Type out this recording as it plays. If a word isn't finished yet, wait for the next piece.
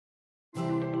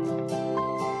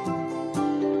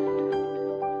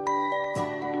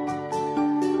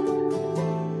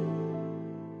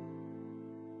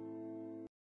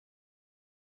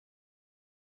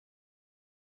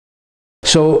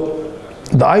So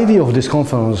the idea of this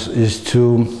conference is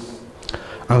to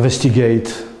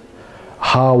investigate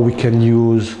how we can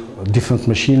use different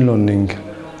machine learning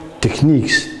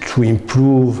techniques to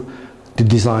improve the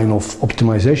design of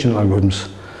optimization algorithms.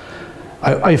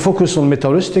 I focus on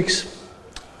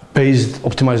meta-heuristics-based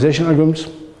optimization algorithms.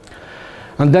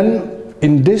 And then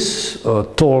in this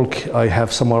talk, I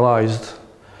have summarized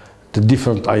the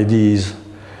different ideas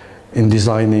in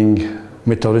designing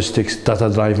meta-heuristics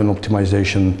data-driven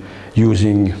optimization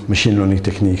using machine learning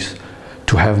techniques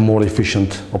to have more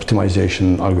efficient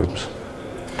optimization algorithms.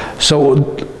 So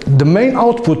the main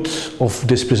output of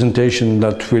this presentation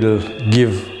that will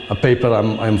give a paper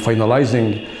I'm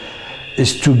finalizing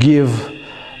is to give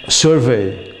a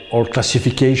survey or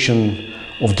classification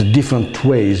of the different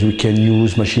ways we can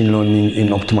use machine learning in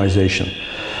optimization.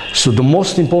 So the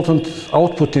most important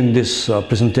output in this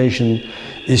presentation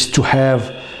is to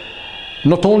have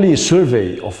not only a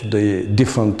survey of the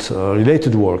different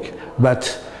related work,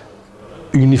 but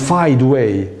a unified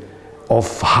way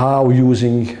of how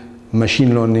using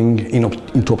machine learning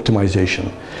into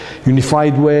optimization.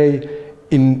 Unified way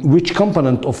in which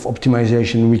component of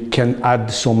optimization we can add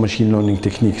some machine learning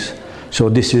techniques. So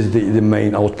this is the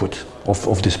main output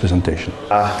of this presentation.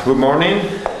 Good morning,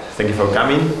 thank you for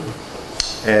coming.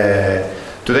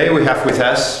 Today we have with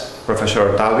us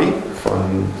Professor Talbi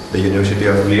from the University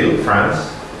of Lille, France.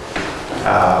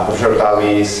 Professor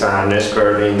Talbi is an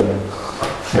expert in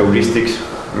heuristics,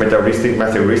 meta-heuristics,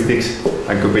 math heuristics,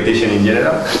 and computation in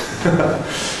general.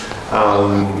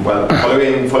 Well,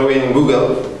 following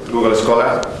Google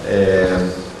Scholar,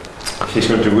 his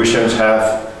contributions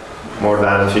have more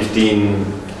than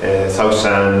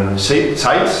 15,000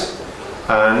 sites,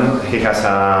 and he has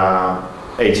a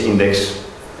age index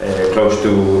close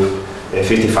to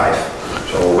 55,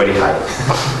 so very high.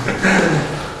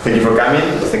 Thank you for coming,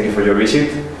 thank you for your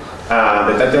visit.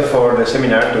 The title for the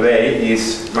seminar today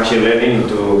is Machine Learning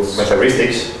into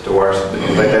Meta-heuristics towards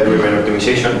data-driven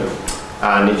optimization,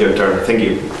 and it's your turn. Thank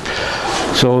you.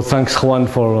 So thanks, Juan,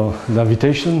 for the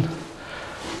invitation.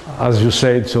 As you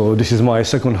said, so this is my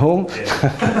second home.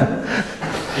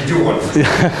 You do one.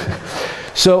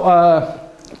 So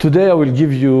today I will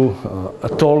give you a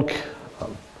talk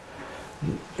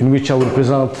in which I will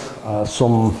present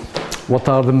what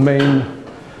are the main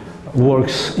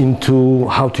works into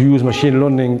how to use machine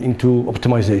learning into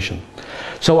optimization.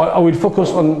 So I will focus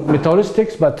on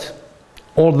meta-heuristics, but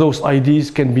all those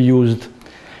ideas can be used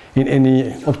in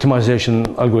any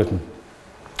optimization algorithm.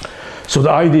 So the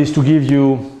idea is to give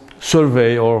you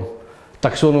survey or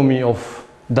taxonomy of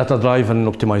data-driven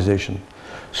optimization.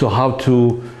 So how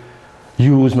to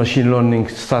use machine learning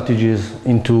strategies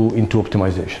into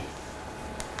optimization.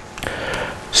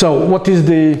 So what is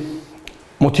the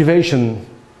motivation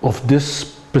of this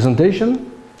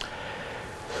presentation?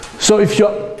 So if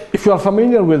you are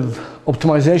familiar with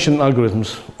optimization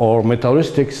algorithms or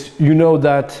meta-heuristics, you know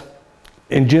that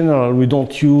in general we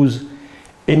don't use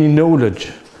any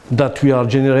knowledge that we are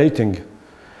generating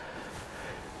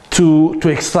to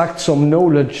extract some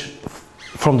knowledge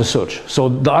from the search. So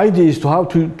the idea is how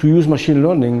to use machine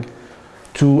learning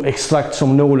to extract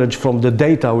some knowledge from the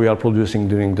data we are producing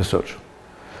during the search,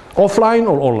 offline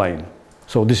or online.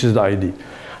 So this is the idea.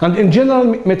 And in general,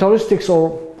 meta-heuristics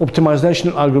or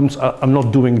optimization algorithms are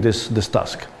not doing this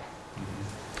task.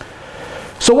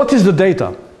 So what is the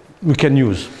data we can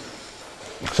use?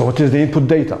 So what is the input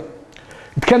data?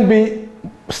 It can be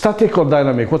static or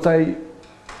dynamic. What I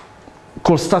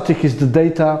call static is the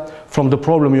data from the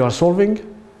problem you are solving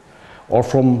or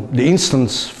from the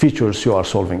instance features you are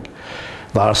solving.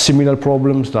 There are similar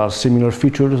problems, there are similar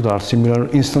features, there are similar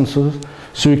instances.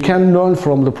 So you can learn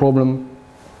from the problem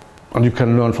and you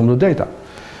can learn from the data.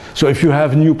 So if you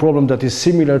have a new problem that is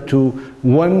similar to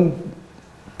one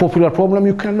popular problem,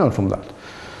 you can learn from that.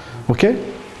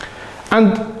 Okay?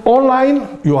 And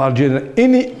online, you are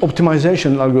any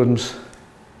optimization algorithms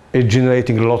is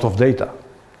generating a lot of data.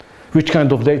 Which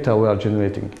kind of data we are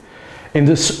generating? In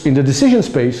the decision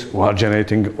space, we are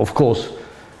generating, of course,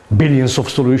 billions of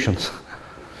solutions.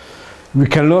 We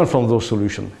can learn from those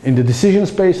solutions. In the decision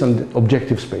space and the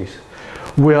objective space,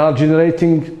 we are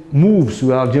generating moves,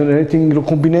 we are generating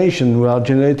recombination, we are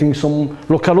generating some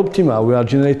local optima, we are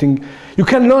generating, you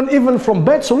can learn even from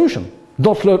bad solution.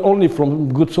 Don't learn only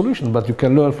from good solutions, but you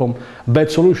can learn from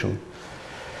bad solution.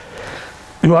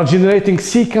 You are generating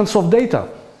sequence of data,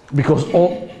 because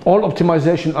all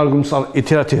optimization algorithms are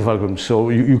iterative algorithms. So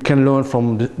you can learn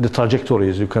from the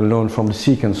trajectories, you can learn from the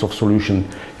sequence of solution,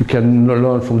 you can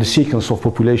learn from the sequence of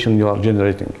population you are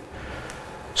generating.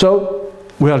 So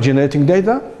we are generating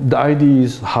data. The idea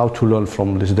is how to learn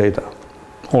from this data,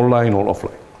 online or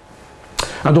offline.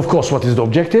 And of course, what is the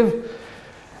objective?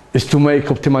 Is to make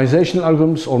optimization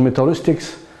algorithms or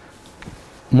metallistics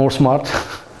more smart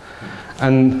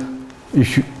and,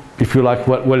 if you like,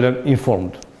 well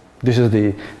informed. This is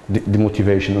the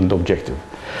motivation and the objective.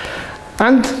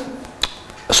 And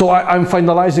so I'm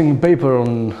finalizing a paper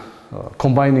on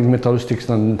combining metallistics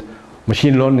and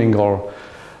machine learning or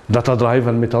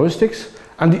data-driven metallistics.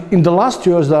 And in the last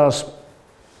years, there's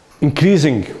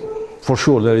increasing, for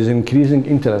sure, there is increasing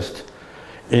interest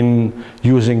in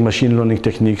using machine learning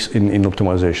techniques in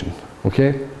optimization,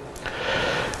 okay?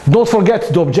 Don't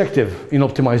forget the objective in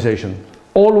optimization.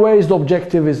 Always the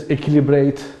objective is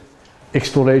equilibrate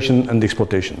exploration and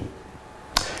exploitation.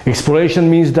 Exploration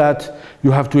means that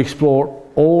you have to explore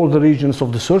all the regions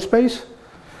of the search space,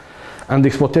 and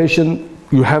exploitation,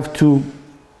 you have to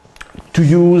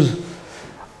use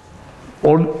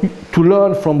or to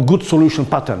learn from good solution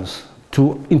patterns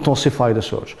to intensify the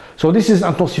search. So this is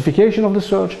intensification of the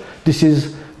search, this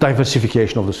is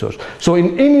diversification of the search. So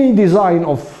in any design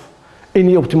of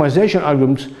any optimization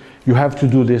algorithms, you have to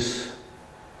do this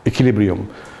equilibrium,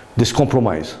 this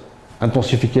compromise,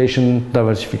 intensification,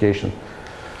 diversification.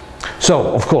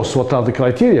 So, of course, what are the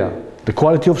criteria? The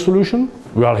quality of solution,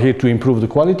 we are here to improve the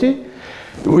quality.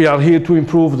 We are here to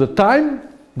improve the time,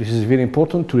 this is very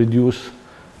important, to reduce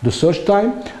the search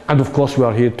time. And of course, we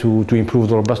are here to improve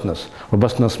the robustness.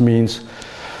 Robustness means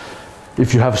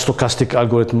if you have a stochastic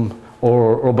algorithm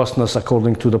or robustness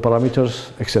according to the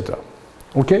parameters, etc.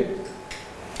 Okay?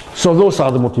 So those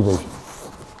are the motivations.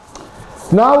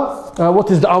 Now,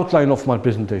 what is the outline of my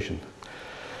presentation?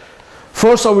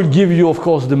 First, I will give you, of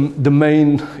course, the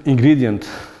main ingredient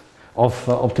of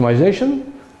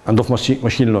optimization and of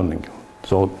machine learning.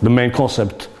 So the main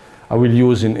concept I will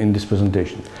use in this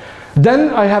presentation. Then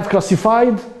I have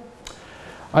classified,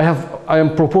 I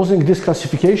am proposing this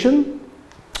classification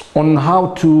on how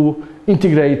to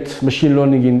integrate machine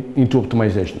learning into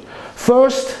optimization.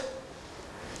 First,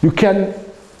 you can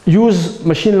use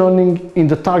machine learning in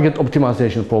the target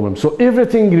optimization problem. So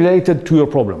everything related to your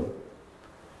problem.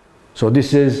 So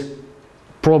this is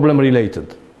problem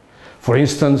related. For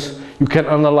instance, you can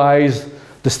analyze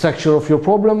the structure of your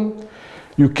problem.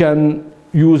 You can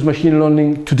use machine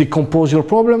learning to decompose your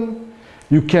problem.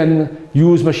 You can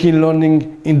use machine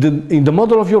learning in the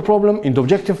model of your problem, in the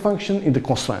objective function, in the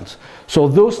constraints. So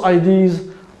those ideas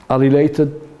are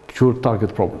related to your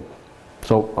target problem.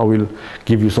 So I will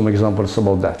give you some examples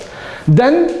about that.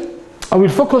 Then I will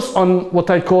focus on what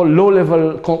I call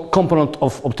low-level component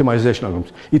of optimization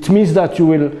algorithms. It means that you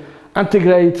will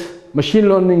integrate machine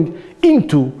learning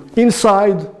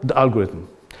inside the algorithm.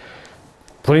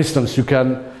 For instance, you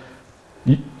can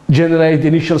generate the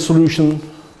initial solution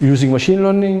using machine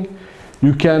learning.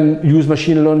 You can use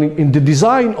machine learning in the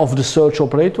design of the search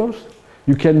operators.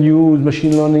 You can use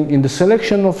machine learning in the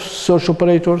selection of search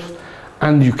operators.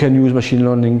 And you can use machine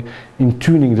learning in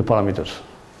tuning the parameters,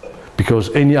 because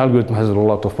any algorithm has a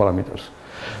lot of parameters.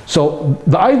 So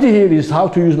the idea here is how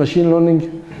to use machine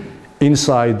learning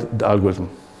inside the algorithm.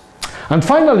 And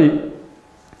finally,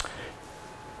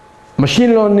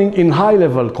 machine learning in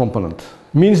high-level component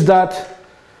means that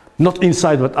not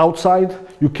inside but outside.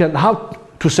 You can how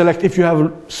to select, if you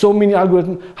have so many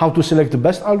algorithms, how to select the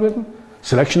best algorithm,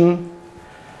 selection,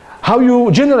 how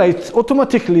you generate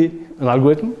automatically an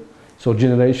algorithm. So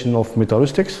generation of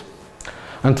metallistics.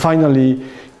 And finally,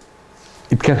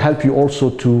 it can help you also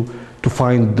to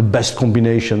find the best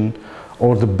combination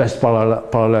or the best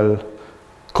parallel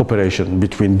cooperation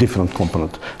between different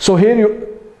components. So here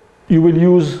you will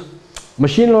use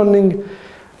machine learning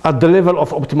at the level of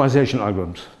optimization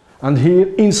algorithms. And here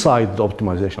inside the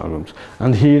optimization algorithms.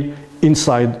 And here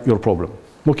inside your problem.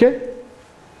 Okay?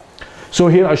 So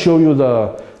here I show you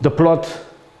the plot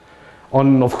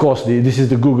on, of course, this is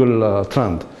the Google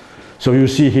trend. So you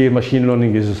see here machine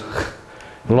learning is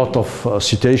a lot of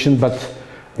citation, but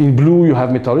in blue you have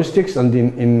metallistics, and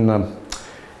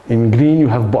in green you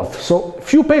have both. So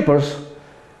few papers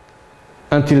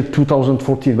until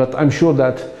 2014, but I'm sure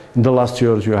that in the last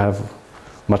years you have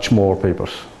much more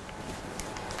papers.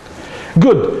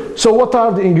 Good. So what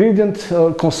are the ingredients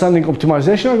concerning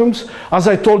optimization algorithms? As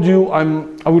I told you,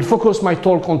 I will focus my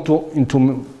talk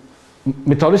into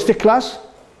metallistic class,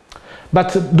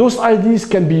 but those ideas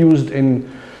can be used in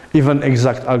even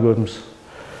exact algorithms.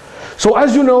 So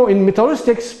as you know, in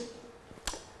metallistics,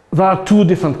 there are two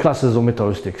different classes of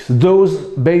metallistics. Those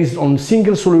based on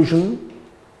single solution,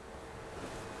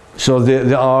 so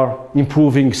they are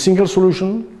improving single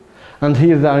solution, and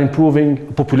here they are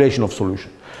improving population of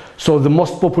solution. So the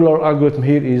most popular algorithm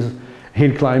here is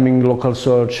hill climbing, local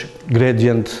search,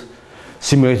 gradient,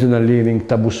 simulated annealing,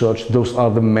 taboo search. Those are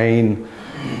the main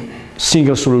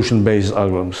single solution based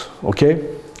algorithms,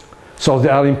 okay? So they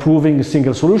are improving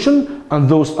single solution, and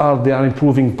they are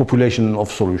improving population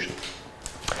of solution.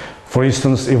 For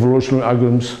instance, evolutionary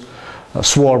algorithms,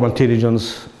 swarm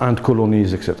intelligence, ant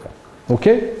colonies, etc.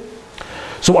 Okay?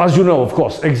 So as you know, of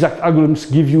course, exact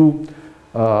algorithms give you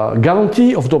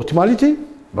guarantee of the optimality,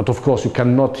 but of course you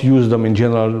cannot use them in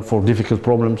general for difficult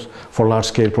problems, for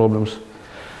large-scale problems.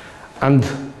 And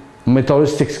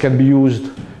meta-heuristics can be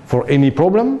used for any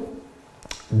problem.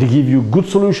 They give you good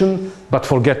solution, but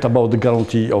forget about the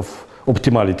guarantee of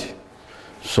optimality.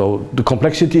 So the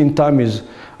complexity in time is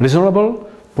reasonable,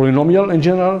 polynomial in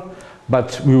general,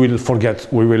 but we will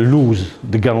lose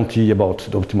the guarantee about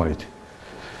the optimality.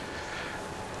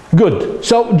 Good.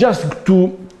 So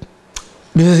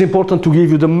this is important to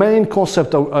give you the main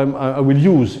concept I will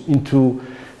use into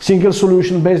single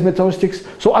solution based meta-heuristics.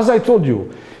 So as I told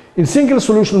you, in single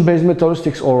solution based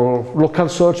meta-heuristics or local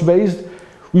search based,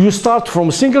 you start from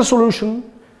a single solution,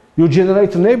 you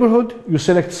generate a neighborhood, you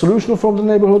select a solution from the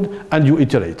neighborhood, and you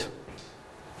iterate.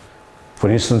 For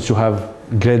instance, you have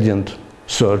gradient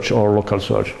search or local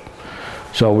search.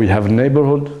 So we have a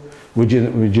neighborhood, we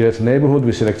generate a neighborhood,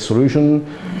 we select a solution,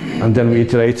 and then we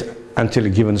iterate until a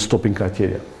given stopping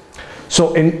criteria.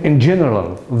 So in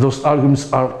general, those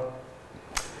algorithms are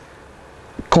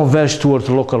converge towards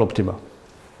local optima.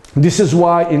 This is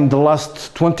why in the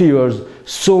last 20 years,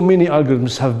 so many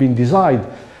algorithms have been designed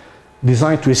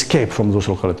to escape from those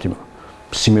local optima.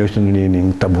 Simulation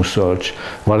learning, taboo search,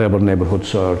 variable neighborhood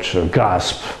search,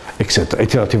 grasp, etc.,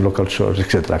 iterative local search,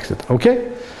 etc., etc.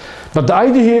 Okay? But the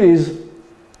idea here is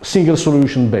single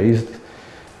solution based,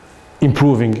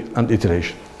 improving and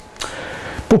iteration.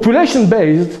 Population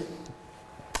based,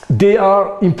 they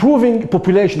are improving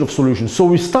population of solutions. So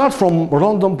we start from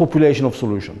random population of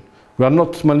solution. We are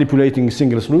not manipulating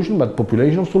single solution, but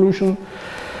population of solution.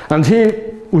 And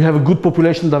here we have a good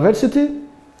population diversity.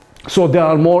 So they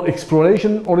are more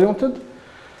exploration oriented.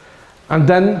 And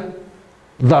then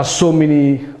there are so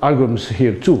many algorithms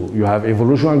here too. You have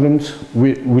evolution algorithms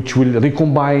which will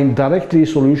recombine directly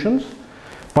solutions,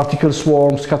 particle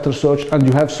swarm, scatter search, and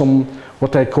you have some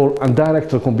what I call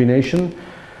indirect recombination,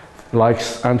 like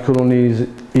ant colonies,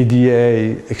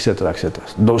 EDA, etc.,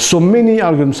 etc. So many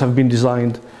algorithms have been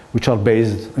designed which are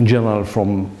based in general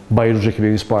from biologically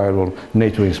inspired or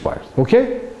nature inspired.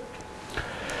 Okay?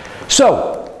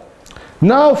 So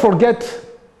now forget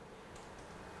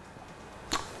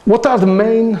what are the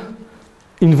main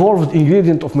involved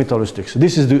ingredient of meta-heuristics.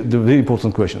 This is the very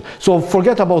important question. So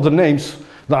forget about the names.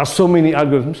 There are so many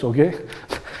algorithms, okay?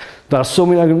 There are so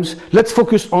many algorithms. Let's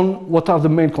focus on what are the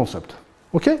main concepts,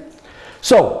 okay?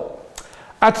 So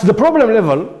at the problem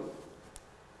level,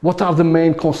 what are the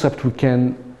main concepts we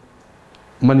can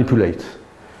manipulate?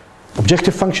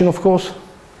 Objective function, of course,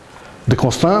 the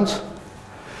constraints,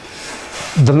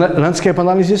 the landscape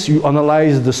analysis, you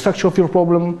analyze the structure of your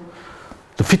problem,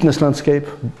 the fitness landscape,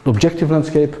 the objective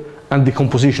landscape, and the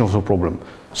composition of the problem.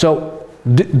 So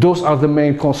those are the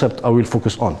main concepts I will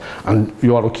focus on. And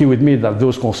you are okay with me that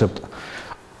those concepts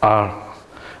are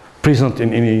present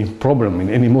in any problem, in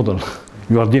any model.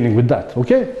 You are dealing with that,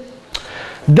 okay?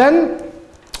 Then,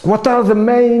 what are the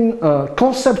main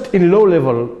concepts in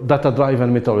low-level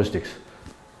data-driven meta-heuristics?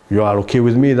 You are okay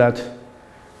with me that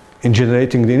in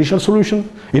generating the initial solution,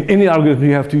 in any algorithm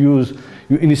you have to use,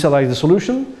 you initialize the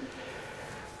solution.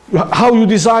 How you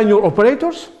design your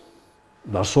operators?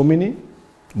 There are so many.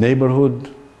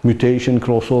 Neighborhood, mutation,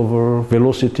 crossover,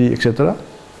 velocity, etc.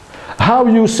 How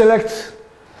you select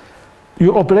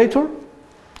your operator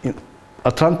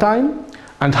at runtime,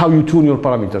 and how you tune your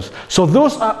parameters. So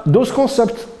those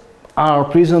concepts are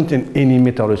present in any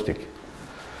meta-heuristic.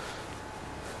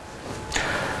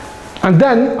 And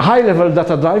then high-level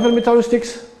data-driven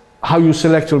meta-heuristics, how you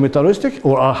select your meta-heuristic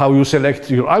or how you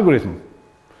select your algorithm.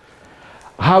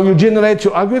 How you generate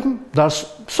your algorithm. There's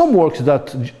some works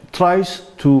that tries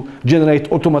to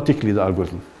generate automatically the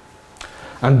algorithm.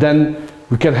 And then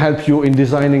we can help you in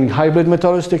designing hybrid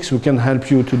meta-heuristics. We can help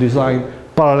you to design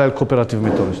parallel cooperative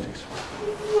meta-heuristics.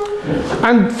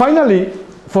 And finally,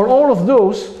 for all of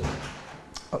those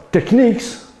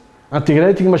techniques,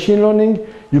 integrating machine learning,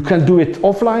 you can do it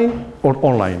offline or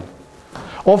online.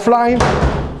 Offline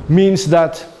means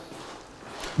that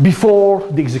before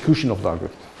the execution of the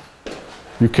algorithm,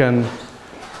 you can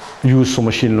use some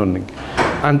machine learning.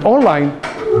 And online,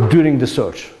 during the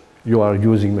search, you are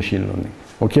using machine learning,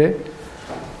 okay?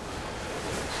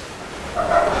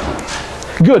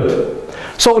 Good.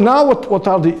 So now what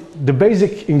are the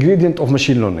basic ingredients of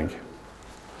machine learning?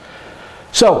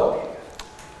 So,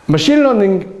 machine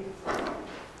learning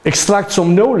extracts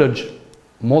some knowledge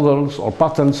models or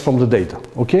patterns from the data,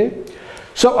 okay?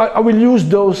 So I will use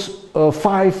those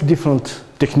 5 different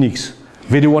techniques,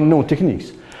 very well-known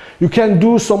techniques. You can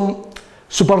do some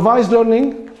supervised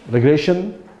learning,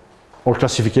 regression, or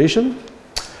classification.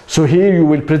 So here you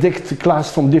will predict the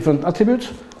class from different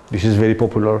attributes. This is very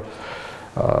popular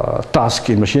task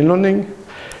in machine learning.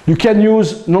 You can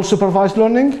use non-supervised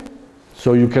learning.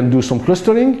 So you can do some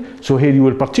clustering. So here you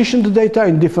will partition the data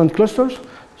in different clusters.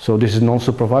 So this is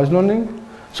non-supervised learning.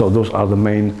 So those are the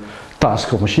main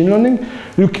tasks of machine learning.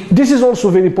 This is also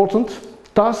very important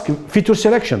task, feature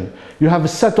selection. You have a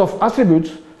set of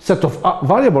attributes, set of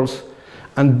variables,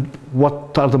 and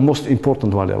what are the most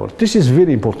important variables. This is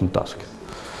very important task.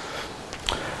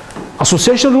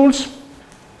 Association rules,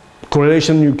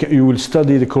 correlation, you will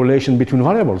study the correlation between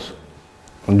variables.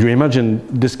 And you imagine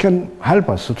this can help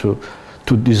us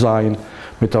to design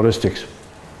meta-heuristics.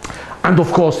 And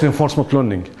of course, reinforcement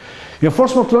learning.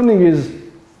 Reinforcement learning is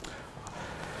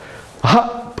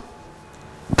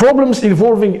problems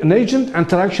involving an agent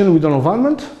interaction with an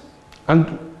environment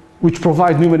and which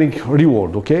provide numeric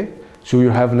reward, okay? So you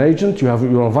have an agent, you have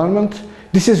your environment.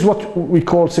 This is what we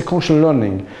call sequential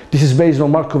learning. This is based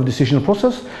on Markov decision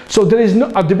process. So there is no,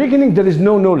 at the beginning, there is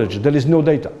no knowledge, there is no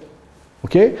data,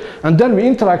 okay? And then we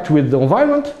interact with the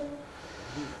environment.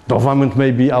 The environment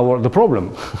may be the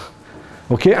problem,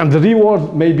 okay? And the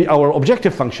reward may be our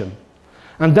objective function.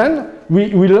 And then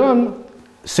we learn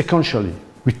sequentially.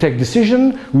 We take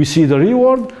decision, we see the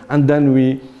reward, and then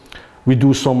we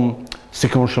do some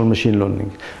sequential machine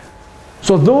learning.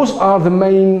 So those are the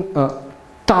main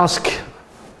tasks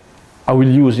I will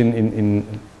use in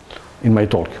my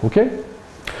talk, okay?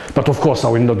 But of course, I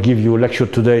will not give you a lecture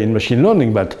today in machine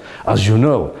learning, but as you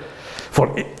know,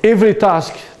 for every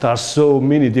task, there are so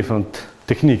many different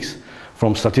techniques,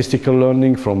 from statistical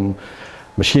learning, from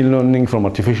machine learning, from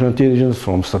artificial intelligence,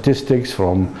 from statistics,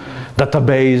 from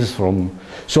database,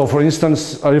 so for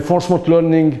instance, reinforcement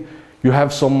learning, you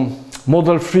have some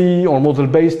model-free or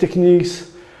model-based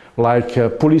techniques, like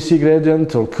policy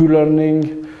gradient or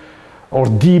Q-learning, or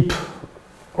deep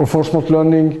reinforcement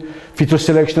learning. Feature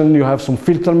selection, you have some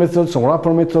filter methods, some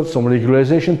wrapper methods, some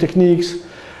regularization techniques.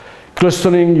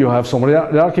 Clustering, you have some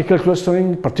hierarchical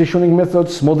clustering, partitioning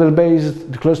methods,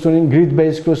 model-based clustering,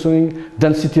 grid-based clustering,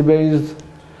 density-based,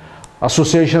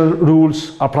 association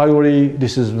rules, a priori,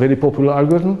 this is very popular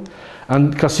algorithm,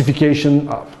 and classification,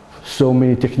 so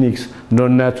many techniques,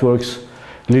 neural networks,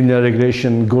 linear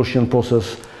regression, Gaussian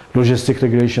process, logistic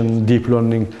regression, deep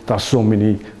learning, there are so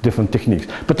many different techniques.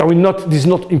 But this is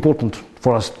not important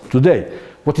for us today.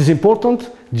 What is important,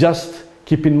 just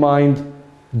keep in mind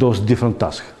those different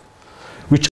tasks.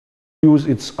 Which use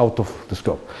it's out of the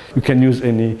scope. You can use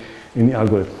any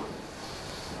algorithm.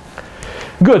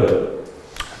 Good.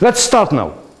 Let's start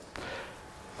now.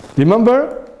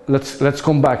 Remember, let's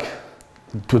come back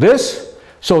to this.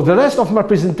 So the rest of my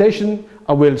presentation,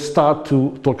 I will start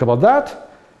to talk about that.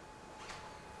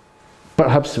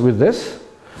 Perhaps with this,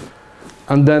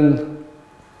 and then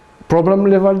problem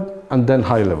level, and then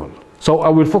high level. So I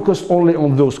will focus only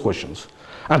on those questions.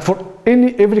 And for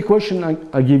every question,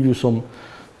 I give you some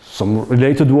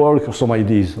related work or some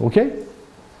ideas, okay?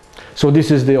 So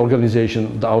this is the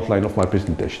organization, the outline of my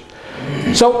presentation.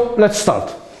 So let's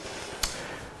start.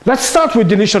 Let's start with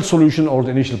the initial solution or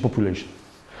the initial population.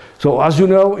 So as you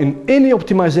know, in any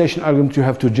optimization algorithm, you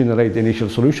have to generate the initial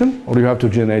solution or you have to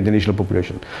generate the initial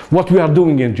population. What we are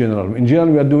doing in general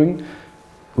we are doing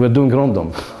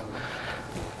random.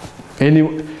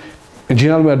 In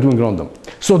general, we are doing random.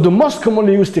 So the most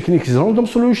commonly used technique is random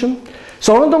solution.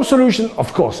 So random solution,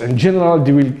 of course, in general,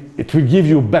 it will give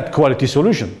you bad quality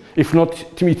solution. If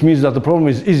not, it means that the problem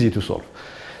is easy to solve.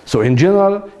 So in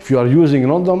general, if you are using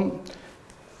random,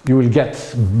 you will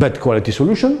get bad quality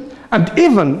solution. And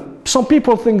even some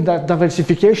people think that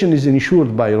diversification is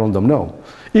ensured by random. No.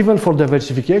 Even for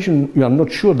diversification, you are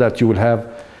not sure that you will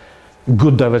have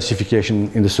good diversification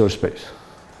in the search space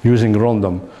using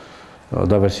random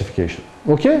diversification.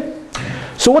 Okay?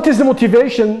 So what is the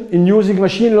motivation in using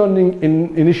machine learning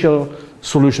in initial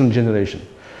solution generation?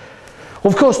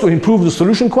 Of course, to improve the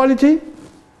solution quality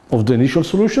of the initial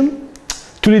solution,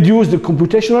 to reduce the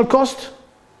computational cost,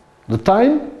 the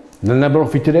time, the number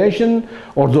of iteration,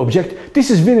 or the object. This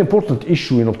is a very important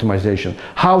issue in optimization,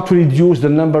 how to reduce the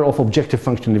number of objective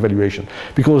function evaluation.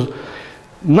 Because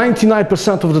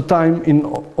 99% of the time in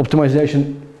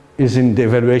optimization is in the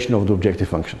evaluation of the objective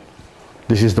function.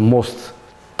 This is the most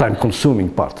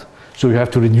time-consuming part. So you have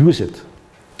to reduce it.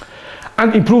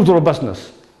 And improve the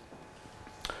robustness.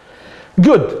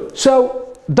 Good.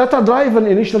 So data-driven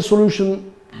initial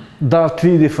solution, there are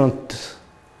 3 different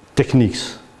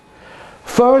techniques.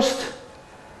 First,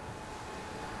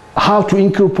 how to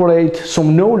incorporate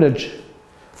some knowledge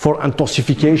for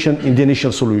intensification in the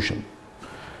initial solution.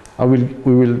 We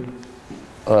will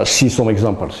see some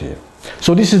examples here.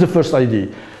 So this is the first idea.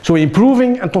 So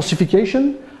improving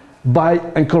intensification by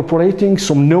incorporating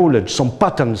some knowledge, some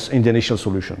patterns in the initial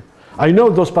solution. I know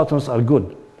those patterns are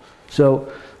good.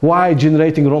 So why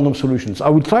generating random solutions? I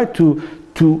will try to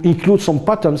include some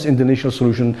patterns in the initial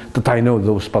solution that I know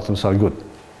those patterns are good.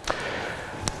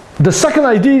 The second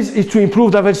idea is to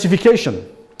improve diversification.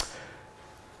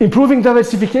 Improving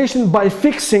diversification by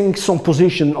fixing some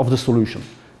position of the solution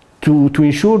to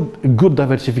ensure good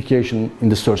diversification in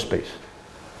the search space.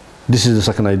 This is the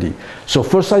second idea. So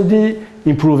first idea,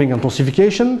 improving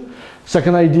intensification.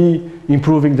 Second idea,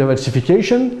 improving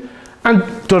diversification. And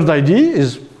third idea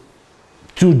is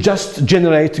to just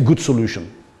generate good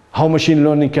solution. How machine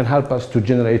learning can help us to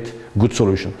generate good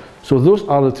solution. So those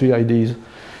are the three ideas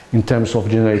in terms of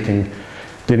generating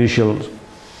the initial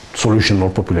solution or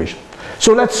population.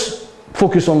 So let's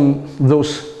focus on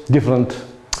those different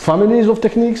families of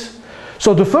techniques.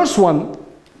 So the first one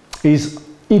is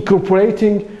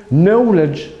incorporating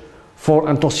knowledge for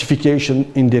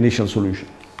intensification in the initial solution.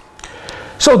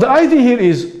 So the idea here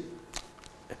is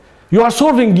you are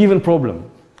solving a given problem.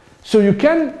 So you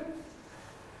can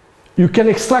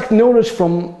extract knowledge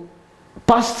from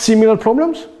past similar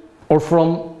problems or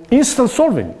from instant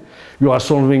solving. You are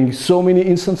solving so many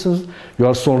instances, you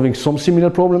are solving some similar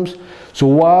problems. So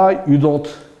why you don't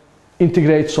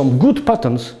integrate some good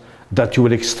patterns that you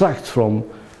will extract from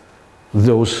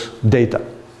those data?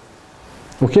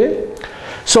 Okay?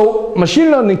 So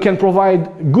machine learning can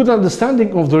provide good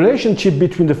understanding of the relationship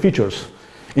between the features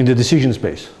in the decision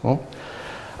space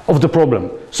of the problem.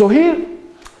 So here,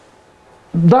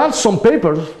 there are some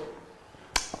papers,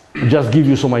 just give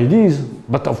you some ideas,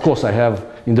 but of course I have,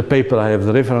 in the paper I have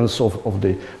the reference of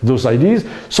those ideas.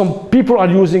 Some people are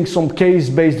using some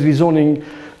case-based reasoning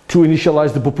to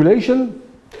initialize the population.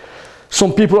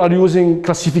 Some people are using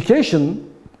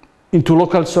classification into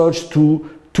local search to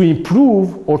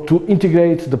improve or to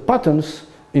integrate the patterns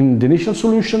in the initial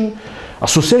solution,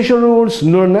 association rules,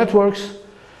 neural networks.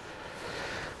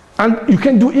 And you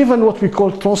can do even what we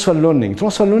call transfer learning.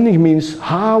 Transfer learning means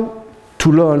how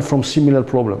to learn from similar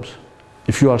problems.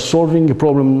 If you are solving a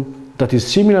problem that is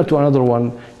similar to another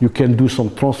one, you can do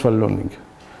some transfer learning.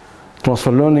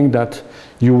 Transfer learning that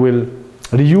you will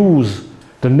reuse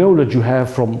the knowledge you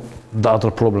have from the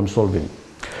other problem solving.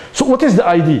 So what is the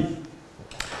idea?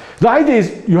 The idea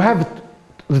is you have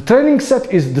the training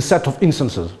set is the set of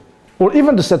instances or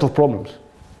even the set of problems.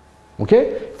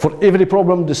 Okay? For every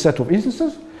problem, the set of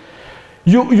instances.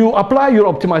 You apply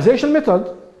your optimization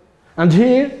method, and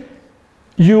here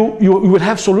you will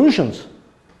have solutions.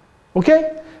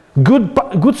 Okay?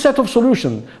 Good set of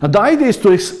solutions. And the idea is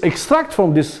to extract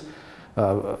from this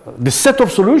set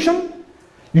of solution.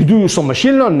 You do some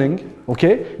machine learning.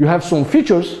 Okay? You have some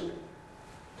features.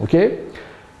 Okay?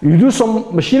 You do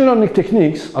some machine learning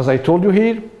techniques, as I told you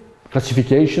here,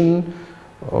 classification,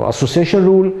 association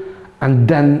rule, and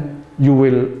then you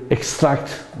will extract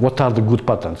what are the good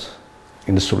patterns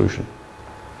in the solution.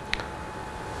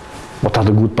 What are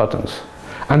the good patterns?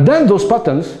 And then those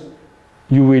patterns,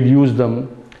 you will use them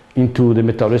into the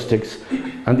meta-heuristics.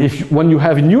 And when you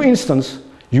have a new instance,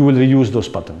 you will reuse those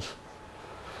patterns.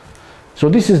 So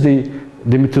this is the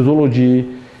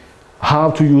methodology,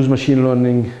 how to use machine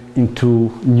learning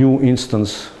into new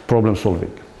instance problem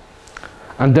solving.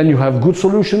 And then you have good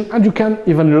solution, and you can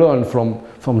even learn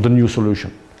from the new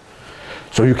solution.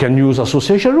 So you can use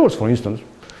association rules, for instance.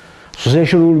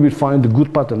 Association rule will find the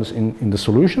good patterns in the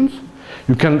solutions.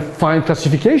 You can find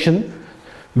classification.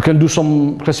 You can do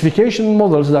some classification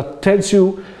models that tells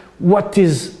you what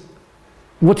is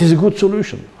a good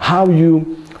solution,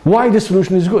 why the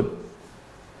solution is good.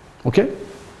 Okay?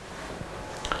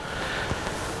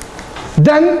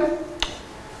 Then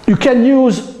you can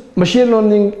use machine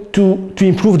learning to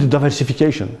improve the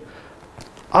diversification.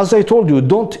 As I told you,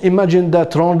 don't imagine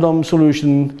that random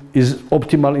solution is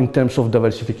optimal in terms of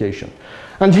diversification.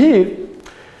 And here,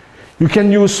 you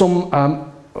can use some,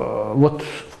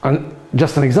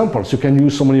 just an example, so you can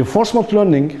use some reinforcement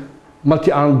learning,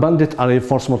 multi-armed bandit array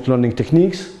reinforcement learning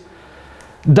techniques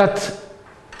that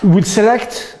will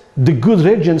select the good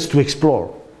regions to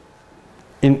explore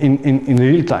in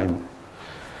real time.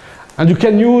 And you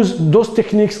can use those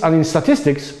techniques and in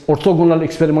statistics, orthogonal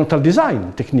experimental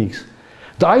design techniques.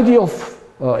 The idea of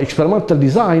experimental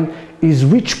design is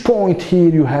which point here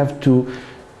you have to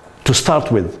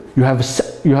start with. You have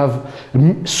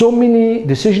so many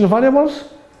decision variables,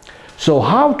 so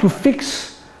how to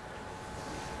fix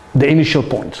the initial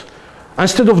point.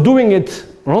 Instead of doing it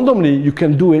randomly, you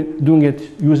can doing it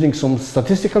using some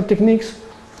statistical techniques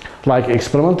like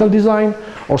experimental design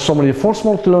or some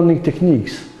reinforcement learning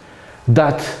techniques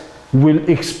that will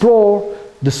explore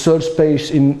the search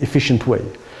space in efficient way.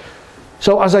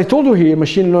 So as I told you here,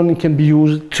 machine learning can be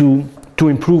used to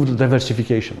improve the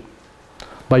diversification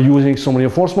by using some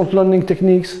reinforcement learning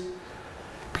techniques,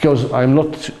 because I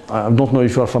don't know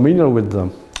if you are familiar with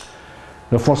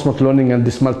reinforcement learning and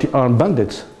this multi-arm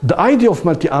bandits. The idea of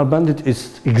multi-arm bandit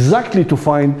is exactly to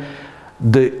find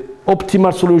the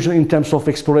optimal solution in terms of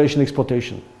exploration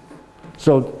exploitation.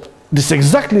 So this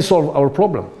exactly solves our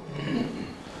problem.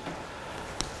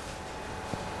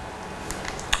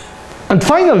 And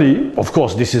finally, of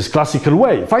course, this is classical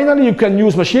way. Finally, you can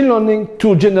use machine learning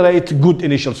to generate good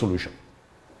initial solution.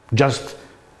 Just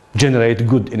generate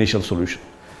good initial solution.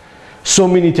 So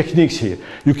many techniques here.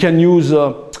 You can use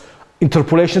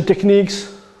interpolation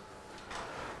techniques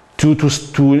to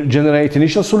generate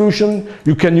initial solution.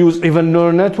 You can use even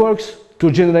neural networks to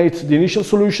generate the initial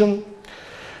solution.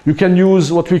 You can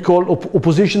use what we call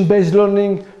opposition-based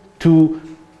learning to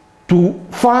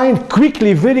find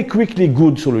quickly, very quickly,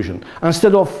 good solution.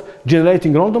 Instead of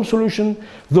generating random solution,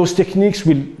 those techniques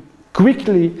will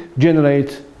quickly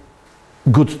generate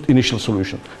good initial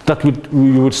solution that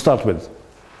we would start with.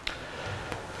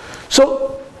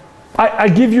 So I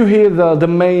give you here the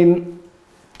main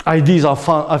ideas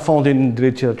I found in the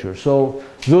literature. So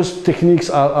those techniques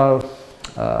are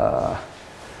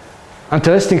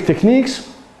interesting techniques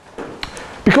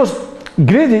because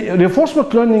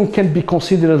reinforcement learning can be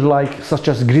considered like such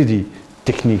as greedy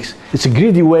techniques. It's a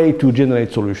greedy way to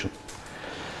generate solution.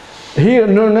 Here,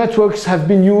 neural networks have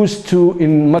been used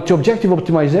in multi-objective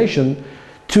optimization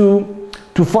to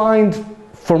find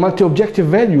for multi-objective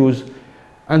values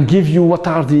and give you what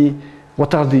are the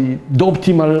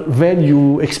optimal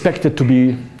value expected to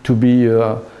be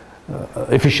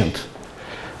efficient.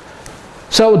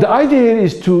 So the idea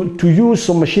is to use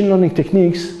some machine learning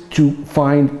techniques to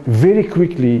find very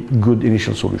quickly good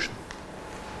initial solution.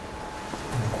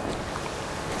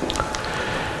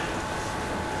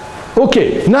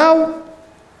 Okay, now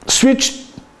switch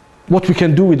what we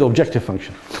can do with the objective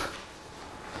function.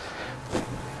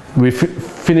 We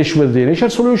finish with the initial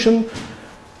solution.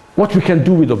 What we can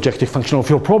do with the objective function of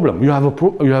your problem. You have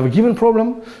a given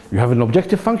problem, you have an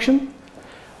objective function.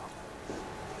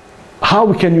 How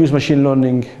we can use machine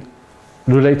learning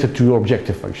related to your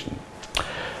objective function.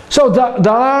 So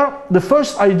the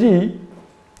first idea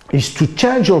is to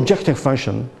change your objective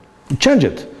function, change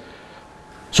it.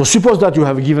 So suppose that you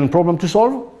have a given problem to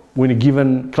solve with a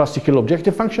given classical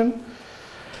objective function.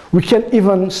 We can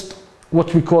even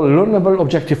what we call a learnable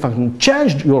objective function,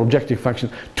 change your objective function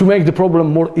to make the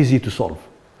problem more easy to solve.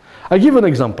 I give an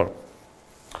example.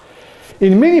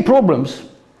 In many problems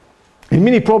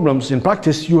in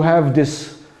practice, you have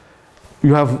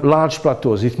large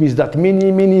plateaus. It means that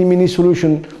many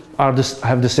solutions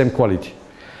have the same quality.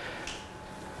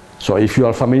 So if you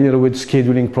are familiar with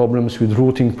scheduling problems, with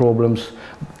routing problems,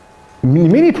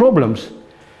 many problems,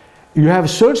 you have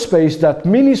search space that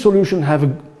many solutions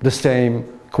have the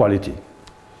same quality.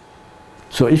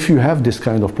 So if you have this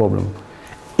kind of problem,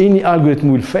 any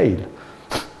algorithm will fail.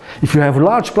 If you have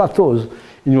large plateaus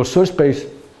in your search space,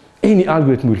 any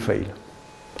algorithm will fail.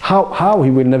 How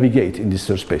he will navigate in this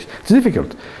search space? It's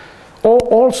difficult.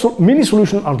 Also, many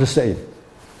solutions are the same.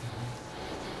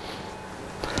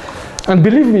 And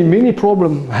believe me, many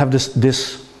problems have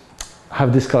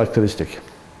this characteristic.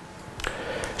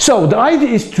 So the idea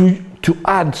is to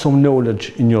add some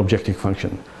knowledge in your objective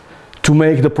function to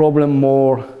make the problem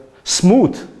more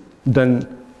smooth than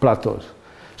plateaus.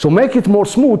 So make it more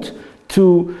smooth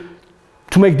to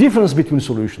make difference between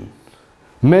solutions.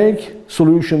 Make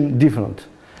solution different.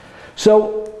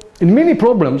 So in many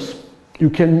problems,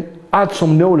 you can add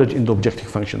some knowledge in the objective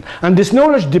function. And this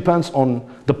knowledge depends on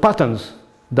the patterns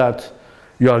that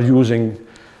you are using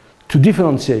to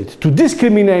differentiate, to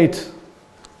discriminate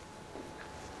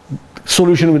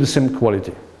solution with the same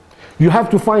quality. You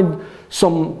have to find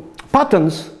some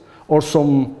patterns or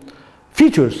some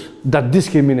features that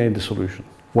discriminate the solution.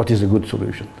 What is a good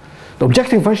solution? The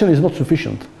objective function is not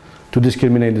sufficient to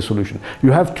discriminate the solution.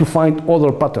 You have to find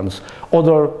other patterns,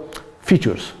 other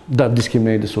features that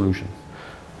discriminate the solution.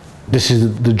 This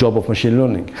is the job of machine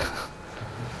learning,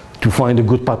 to find the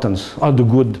good patterns or the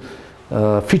good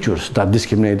features that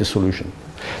discriminate the solution.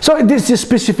 So this is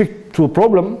specific to a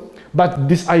problem, but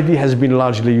this idea has been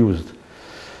largely used.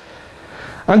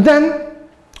 And then,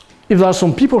 if there are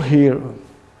some people here,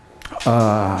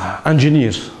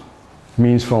 engineers,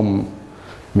 means from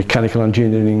mechanical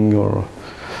engineering or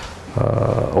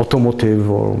automotive,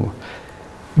 or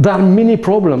there are many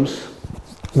problems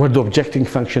where the objecting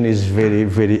function is very,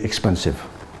 very expensive.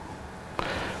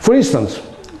 For instance,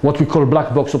 what we call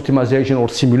black box optimization or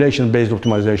simulation-based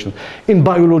optimization. In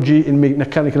biology, in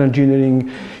mechanical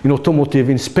engineering, in automotive,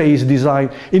 in space design,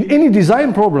 in any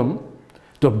design problem,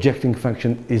 the objecting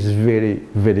function is very,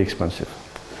 very expensive.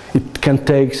 It can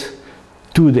take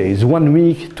 2 days, 1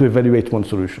 week to evaluate one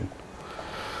solution.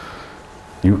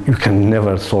 You can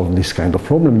never solve this kind of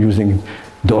problem using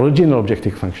the original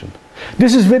objective function.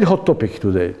 This is a very hot topic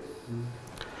today.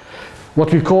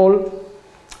 What we call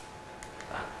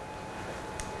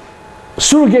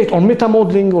surrogate or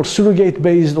meta-modeling or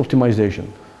surrogate-based optimization.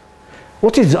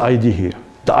 What is the idea here?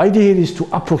 The idea here is to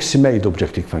approximate the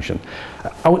objective function.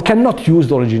 I cannot use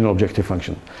the original objective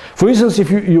function. For instance,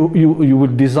 if you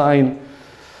would design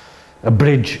a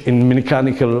bridge in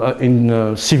mechanical,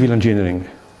 civil engineering,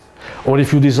 or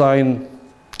if you design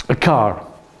a car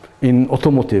in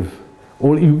automotive,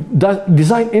 or you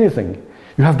design anything,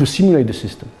 you have to simulate the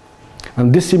system.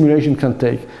 And this simulation can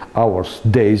take hours,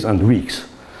 days, and weeks.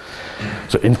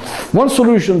 So if one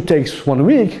solution takes 1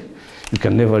 week, you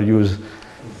can never use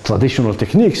traditional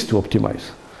techniques to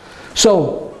optimize.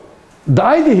 So the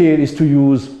idea here is to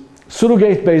use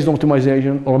surrogate-based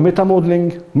optimization or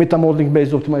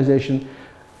meta-modeling-based optimization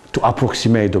to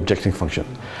approximate the objective function.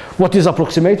 What is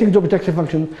approximating the objective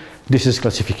function? This is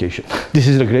classification. This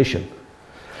is regression.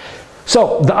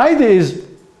 So the idea is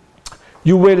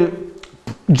you will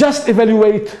just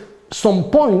evaluate some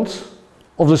points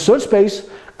of the search space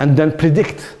and then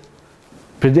predict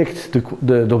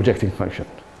the objective function.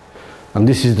 And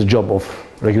this is the job of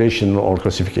regression or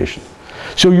classification.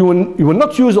 So you will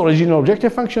not use the original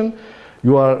objective function,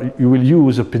 you will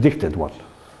use a predicted one.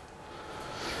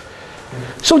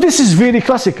 So this is very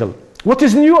classical. What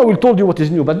is new? I will tell you what is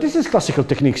new, but this is classical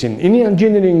techniques. In any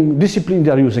engineering discipline,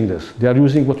 they are using this. They are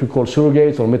using what we call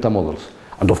surrogates or meta-models.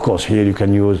 And of course, here you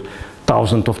can use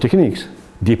thousands of techniques.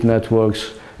 Deep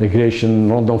networks,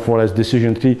 regression, random forest,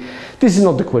 decision tree. This is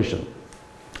not the question.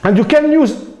 And you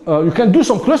can do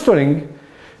some clustering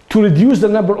to reduce the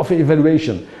number of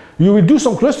evaluation. You will do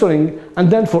some clustering,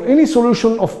 and then for any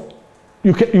solution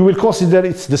you will consider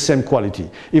it's the same quality.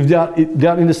 If they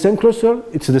are in the same cluster,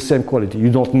 it's the same quality.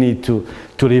 You don't need to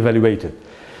reevaluate it.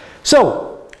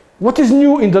 So, what is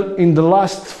new in the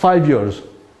last 5 years?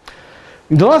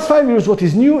 In the last 5 years, what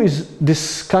is new is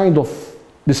this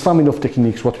family of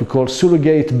techniques, what we call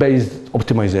surrogate-based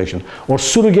optimization or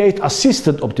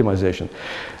surrogate-assisted optimization.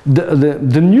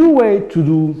 The new way to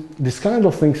do this kind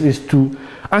of things is to,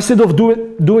 instead of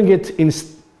doing it in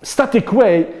static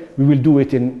way, we will do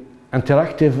it in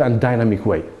interactive and dynamic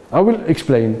way. I will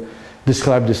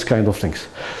describe this kind of things.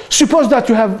 Suppose that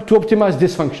you have to optimize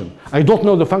this function. I don't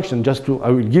know the function, I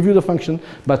will give you the function,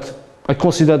 but I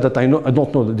consider that I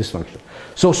don't know this function.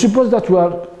 So suppose that we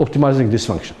are optimizing this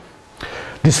function.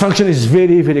 This function is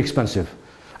very, very expensive.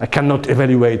 I cannot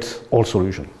evaluate all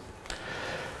solutions.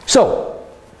 So,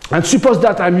 and suppose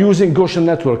that I'm using Gaussian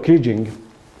network kriging.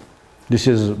 This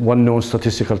is one known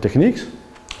statistical technique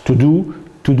to do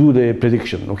the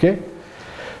prediction, okay?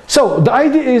 So the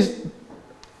idea is,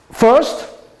 first,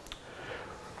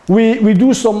 we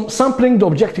do some sampling the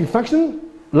objective function,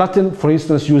 Latin, for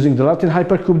instance, using the Latin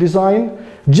hypercube design,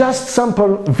 just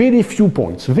sample very few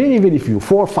points, very, very few,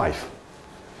 4 or 5.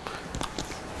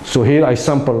 So here I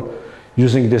sample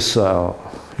using this,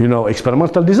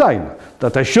 experimental design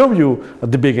that I showed you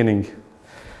at the beginning.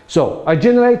 So I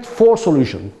generate 4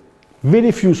 solutions,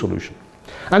 very few solutions.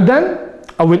 And then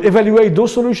I will evaluate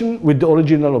those solutions with the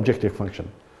original objective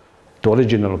function.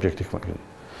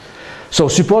 So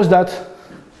suppose that,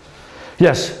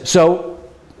 yes, so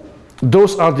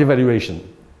those are the evaluation.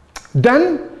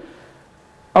 Then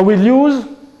I will use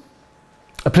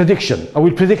a prediction. I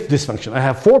will predict this function. I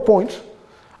have 4 points.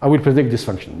 I will predict this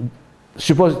function.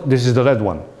 Suppose this is the red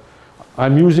one.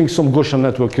 I'm using some Gaussian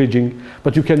network kriging,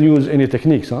 but you can use any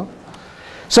techniques. Huh?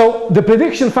 So the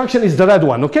prediction function is the red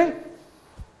one, okay?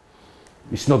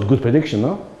 It's not good prediction,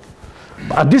 no?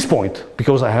 At this point,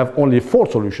 because I have only 4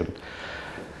 solutions.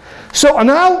 So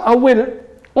now I will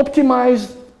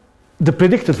optimize the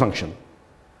predicted function.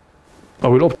 I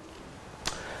will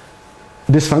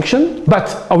this function,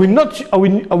 but I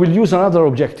will use another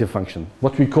objective function,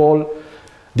 what we call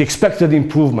the expected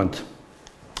improvement.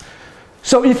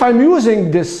 So if I'm using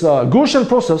this Gaussian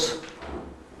process,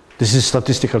 this is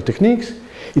statistical techniques,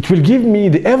 it will give me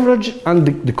the average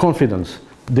and the confidence.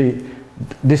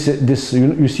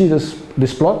 You see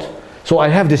this plot? So I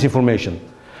have this information.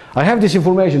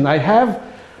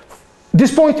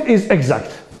 This point is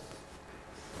exact.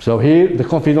 So here the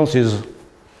confidence is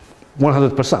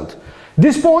 100%.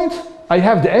 This point, I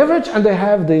have the average and I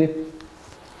have the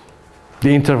the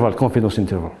interval, confidence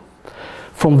interval.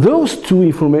 From those two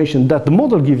information that the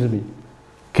model gives me,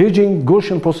 Kriging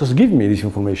Gaussian process give me this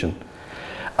information,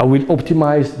 I will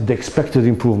optimize the expected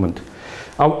improvement.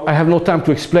 I have no time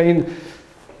to explain.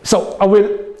 So I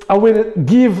will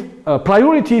give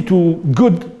priority to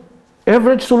good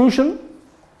average solution,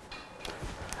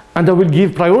 and I will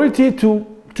give priority to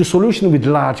solution with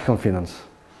large confidence.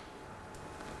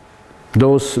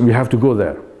 Those, we have to go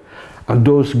there. And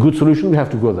those good solutions, we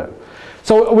have to go there.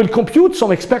 So I will compute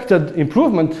some expected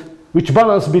improvement which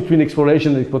balance between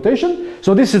exploration and exploitation.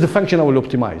 So this is the function I will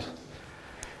optimize.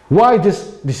 Why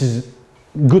this is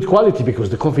good quality? Because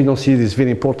the confidence here is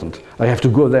very important. I have to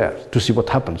go there to see what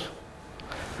happens.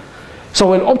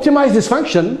 So I'll optimize this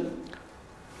function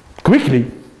quickly,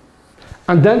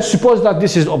 and then suppose that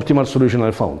this is the optimal solution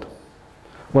I found.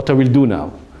 What I will do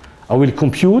now, I will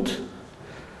compute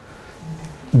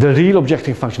the real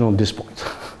objective function on this point.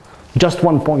 Just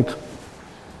one point.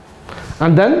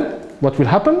 And then what will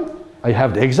happen? I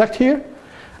have the exact here.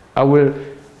 I will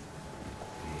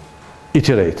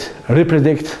iterate,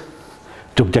 repredict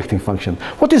the objective function.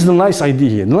 What is the nice idea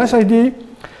here? The nice idea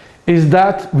is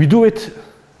that we do it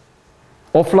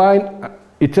offline,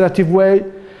 iterative way,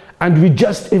 and we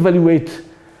just evaluate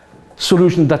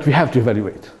solutions that we have to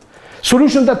evaluate.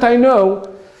 Solutions that I know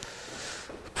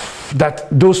that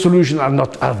those solutions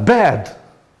are bad.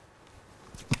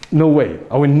 No way.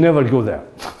 I will never go there.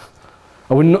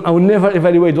 I will never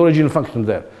evaluate the original function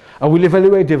there. I will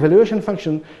evaluate the evaluation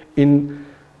function in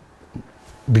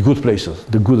the good places,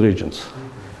 the good regions.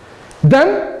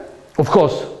 Then, of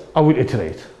course, I will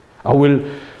iterate. I will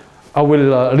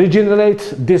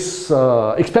regenerate this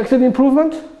expected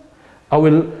improvement. I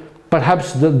will,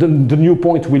 perhaps the new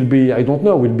point will be, I don't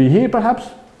know, will be here perhaps.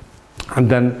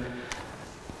 And then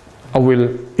I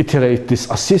will iterate this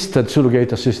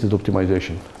surrogate assisted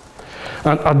optimization.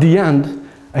 And at the end,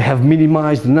 I have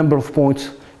minimized the number of points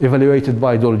evaluated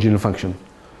by the original function.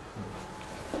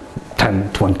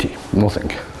 10, 20,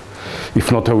 nothing.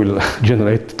 If not, I will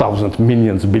generate thousands,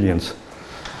 millions, billions.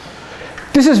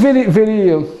 This is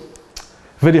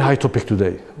very high topic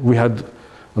today. We had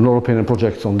an European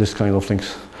project on this kind of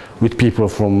things with people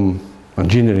from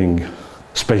engineering,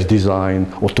 space design,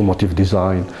 automotive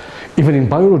design, even in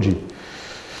biology,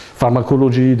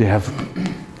 pharmacology, they have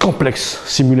complex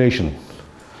simulation.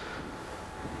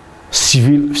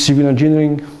 Civil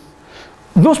engineering,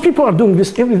 those people are doing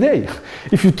this every day.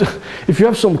 If you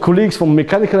have some colleagues from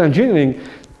mechanical engineering,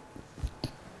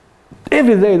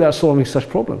 every day they are solving such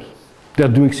problems. They are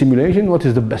doing simulation, what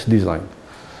is the best design?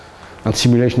 And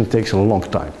simulation takes a long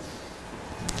time.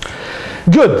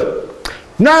 Good.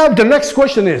 Now the next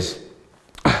question is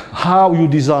how you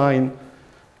design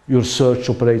your search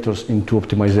operators into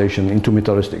optimization, into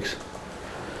heuristics.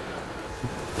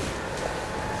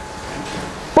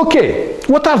 Okay,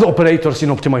 what are the operators in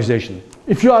optimization?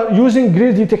 If you are using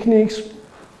greedy techniques,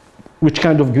 which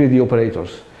kind of greedy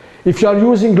operators? If you are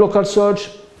using local search,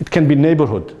 it can be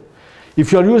neighborhood.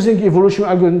 If you are using evolution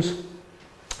algorithms,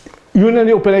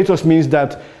 unary operators means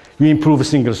that you improve a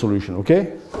single solution,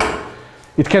 okay?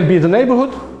 It can be the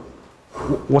neighborhood.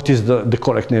 What is the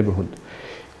correct neighborhood?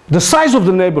 The size of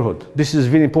the neighborhood, this is a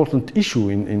very important issue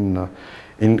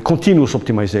in continuous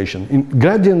optimization.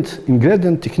 In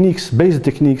gradient techniques, basic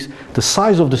techniques, the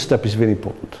size of the step is very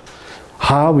important.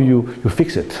 How you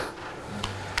fix it.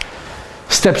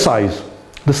 Step size.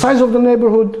 The size of the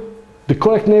neighborhood, the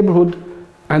correct neighborhood,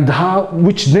 and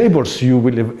which neighbors you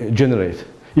will generate.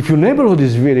 If your neighborhood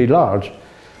is very large,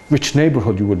 which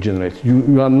neighborhood you will generate?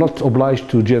 You are not obliged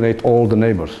to generate all the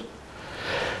neighbors.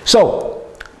 So,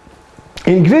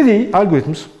 in greedy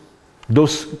algorithms,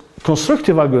 those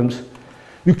constructive algorithms,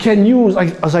 you can use,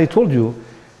 as I told you,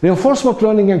 reinforcement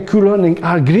learning and Q-learning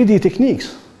are greedy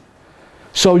techniques.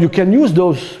 So you can use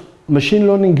those machine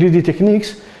learning greedy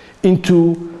techniques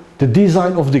into the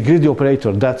design of the greedy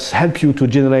operator that help you to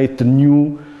generate the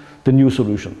new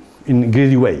solution in a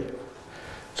greedy way.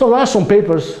 So there are some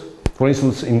papers, for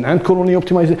instance, in ant colony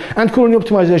optimization. Ant colony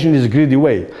optimization is a greedy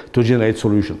way to generate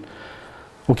solution.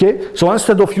 Okay? So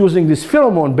instead of using this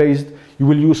pheromone based, you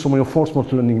will use some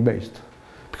reinforcement learning based.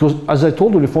 Because as I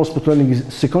told you, reinforcement learning is a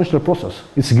sequential process.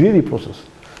 It's a greedy process.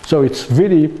 So it's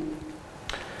very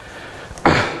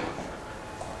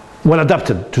well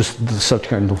adapted to such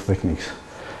kind of techniques.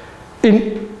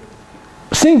 In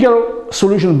single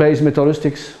solution based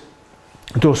heuristics,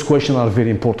 those questions are very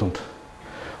important.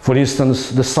 For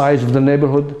instance, the size of the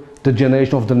neighborhood, the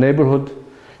generation of the neighborhood.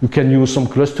 You can use some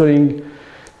clustering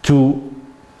to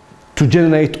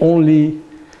generate only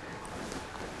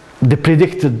the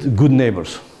predicted good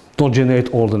neighbors. Don't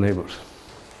generate all the neighbors.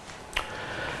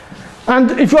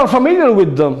 And if you are familiar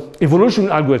with the evolution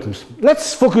algorithms,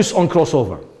 let's focus on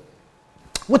crossover.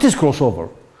 What is crossover?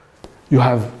 You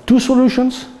have two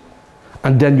solutions,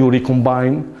 and then you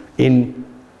recombine in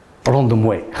a random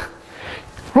way.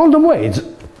 Random way, it's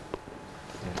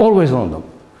always random.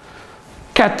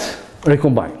 Cat,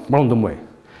 recombine, random way.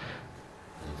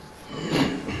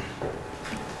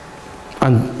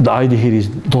 And the idea here is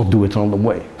don't do it random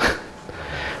way.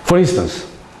 For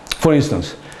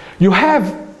instance, you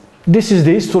have, this is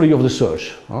the history of the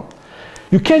search.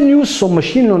 You can use some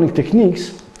machine learning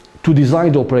techniques to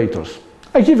design the operators.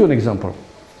 I give you an example.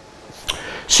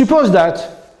 Suppose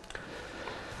that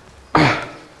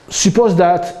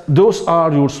those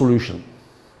are your solution.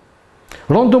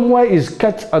 Random way is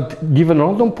cut at given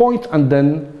random point and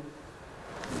then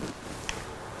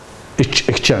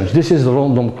exchange. This is the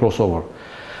random crossover.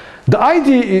 The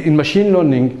idea in machine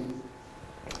learning,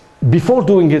 before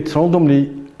doing it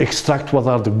randomly, extract what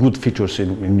are the good features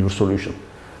in your solution.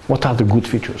 What are the good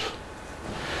features?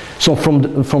 So from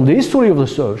the history of the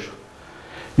search,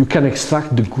 you can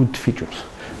extract the good features.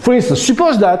 For instance,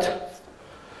 suppose that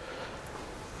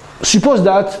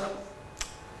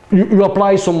you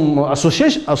apply some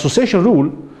association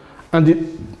rule, and the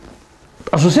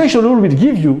association rule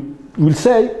will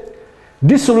say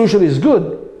this solution is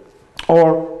good,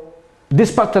 or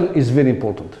this pattern is very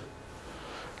important.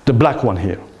 The black one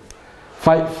here,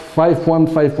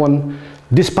 5-1-5-1.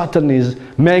 This pattern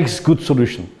makes good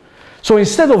solution. So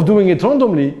instead of doing it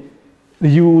randomly,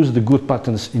 use the good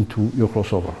patterns into your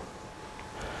crossover.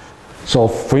 So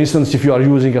for instance, if you are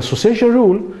using association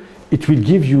rule, it will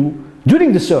give you,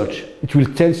 during the search, it will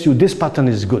tell you this pattern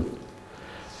is good.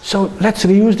 So let's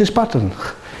reuse this pattern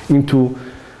into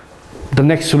the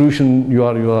next solution you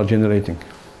are generating.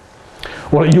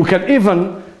 Or you can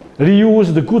even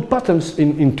reuse the good patterns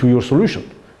into your solution.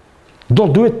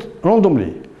 Don't do it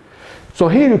randomly. So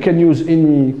here you can use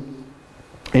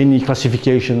any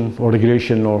classification or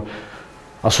regression or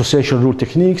association rule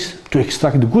techniques to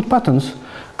extract the good patterns,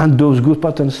 and those good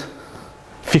patterns,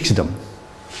 fix them.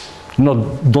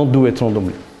 Don't do it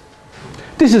randomly.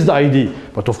 This is the idea,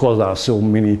 but of course there are so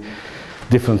many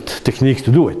different techniques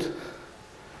to do it.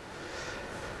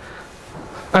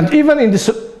 And even in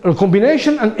the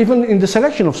combination and even in the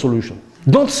selection of solution.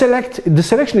 Don't select, the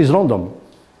selection is random.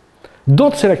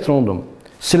 Don't select random.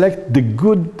 Select the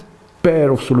good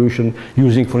pair of solution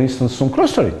using, for instance, some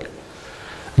clustering.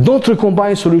 Don't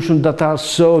recombine solutions that are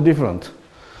so different.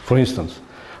 For instance,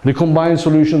 recombine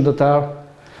solutions that are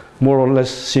more or less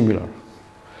similar.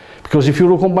 Because if you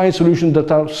recombine solutions that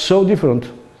are so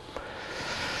different,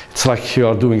 it's like you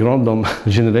are doing random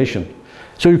generation.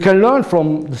 So you can learn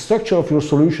from the structure of your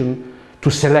solution to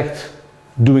select,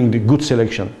 doing the good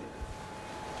selection.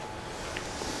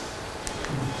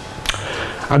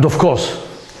 And of course,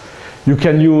 you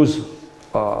can use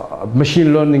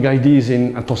machine learning ideas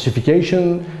in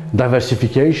intensification,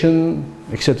 diversification,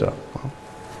 etc.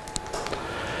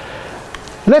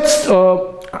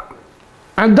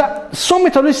 Some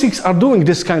meteoristics are doing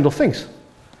this kind of things.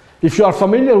 If you are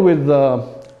familiar with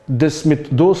those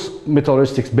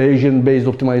meteoristics, Bayesian-based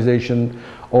optimization,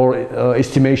 or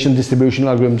estimation distribution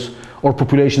algorithms, or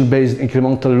population-based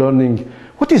incremental learning,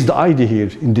 what is the idea here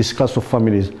in this class of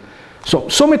families? So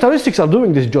meteoristics are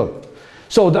doing this job.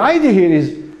 So the idea here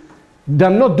is they're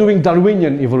not doing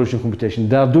Darwinian evolution computation,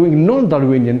 they are doing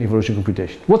non-Darwinian evolution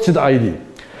computation. What's the idea?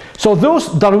 So those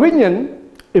Darwinian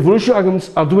evolution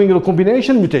algorithms are doing a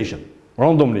combination mutation,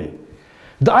 randomly.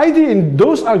 The idea in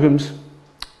those algorithms,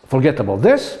 forget about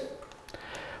this,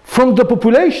 from the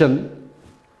population,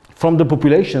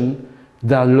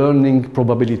 they are learning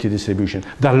probability distribution,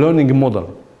 they are learning a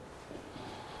model.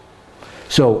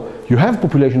 So you have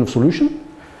population of solution,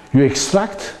 you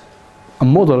extract a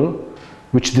model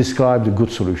which describes a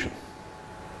good solution.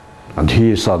 And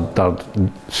here there are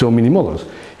so many models.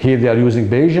 Here they are using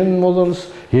Bayesian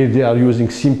models, here they are using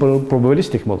simple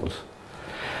probabilistic models.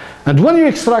 And when you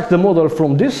extract the model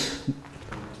from this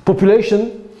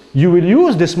population, you will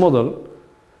use this model,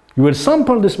 you will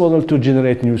sample this model to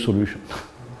generate new solution.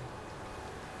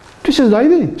 This is the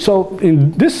idea. So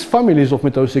in these families of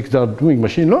meteoristics, they are doing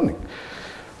machine learning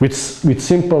with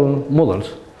simple models,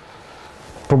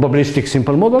 probabilistic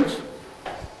simple models,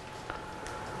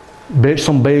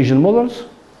 some Bayesian models,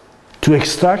 to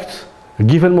extract a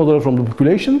given model from the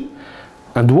population,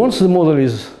 and once the model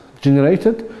is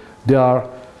generated, they are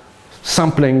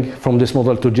sampling from this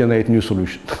model to generate new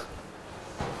solution.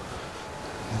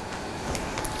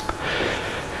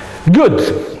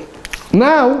 Good.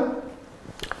 Now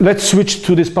let's switch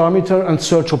to this parameter and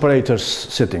search operators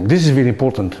setting. This is very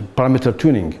important, parameter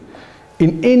tuning.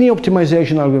 in any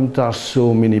optimization algorithm, there are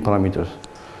so many parameters.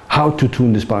 How to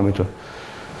tune this parameter?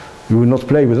 You will not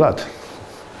play with that.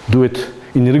 Do it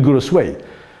in a rigorous way.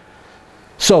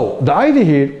 So the idea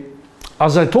here,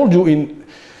 as I told you, in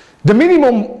the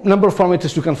minimum number of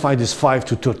parameters you can find is 5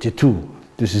 to 32.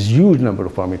 This is a huge number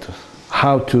of parameters.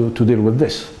 How to deal with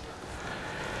this?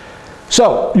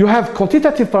 So you have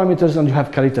quantitative parameters and you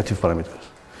have qualitative parameters.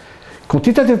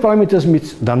 Quantitative parameters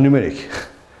means they're numeric.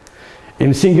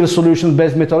 In single solution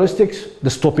based methodologics, the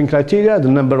stopping criteria, the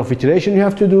number of iterations you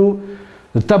have to do,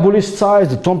 the tabu list size,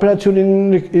 the temperature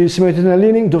in simultaneous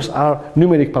learning, those are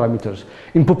numeric parameters.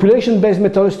 In population based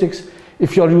methodologics,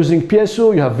 if you are using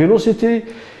PSO, you have velocity.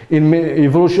 In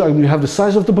evolution, you have the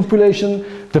size of the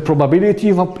population, the probability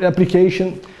of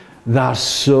application. There are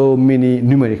so many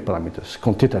numeric parameters,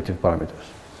 quantitative parameters.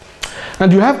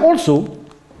 And you have also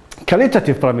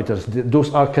qualitative parameters.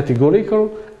 Those are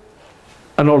categorical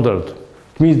and ordered.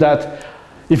 It means that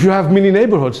if you have many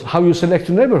neighborhoods, how you select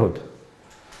a neighborhood?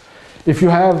 If you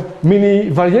have many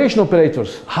variation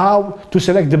operators, how to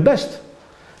select the best?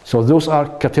 So those are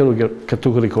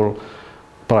categorical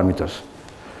parameters.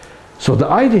 So the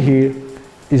idea here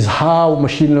is how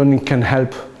machine learning can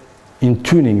help in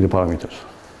tuning the parameters,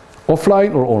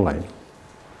 offline or online.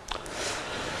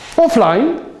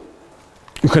 Offline,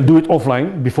 you can do it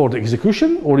offline before the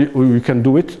execution, or you can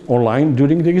do it online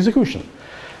during the execution.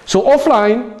 So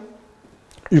offline,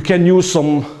 you can use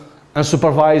some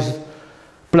unsupervised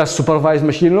plus supervised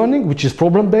machine learning, which is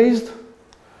problem-based.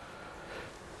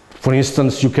 For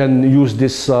instance, you can use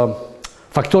this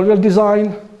factorial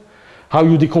design, how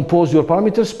you decompose your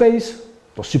parameter space.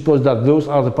 So suppose that those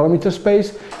are the parameter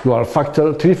space. You are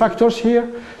three factors here.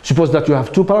 Suppose that you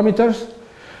have two parameters,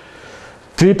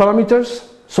 three parameters.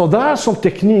 So there are some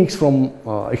techniques from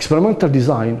experimental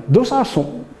design. Those are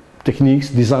some techniques,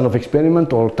 design of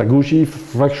experiment, or Taguchi,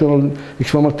 fractional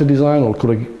experimental design, or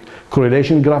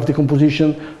correlation graph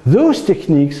decomposition. Those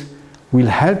techniques will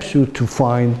help you to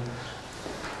find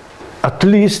at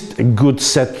least a good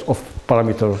set of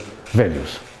parameter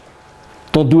values.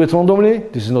 Don't do it randomly,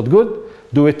 this is not good.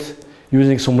 Do it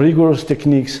using some rigorous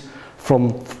techniques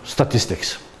from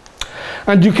statistics.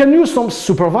 And you can use some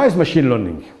supervised machine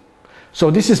learning.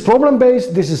 So this is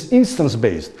problem-based, this is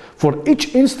instance-based. For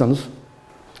each instance,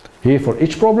 here for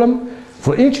each problem,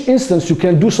 for each instance you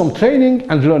can do some training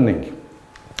and learning.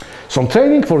 Some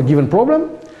training for a given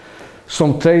problem,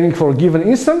 some training for a given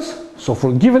instance. So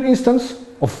for a given instance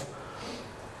of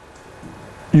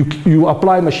you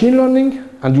apply machine learning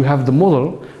and you have the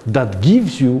model that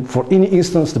gives you for any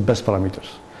instance the best parameters.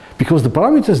 Because the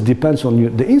parameters depends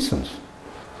on the instance.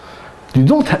 You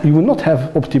will not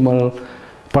have optimal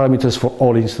parameters for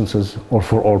all instances or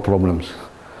for all problems.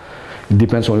 It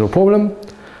depends on your problem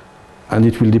and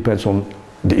it will depend on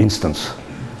the instance.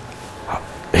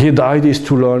 Here the idea is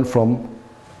to learn from,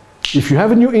 if you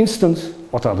have a new instance,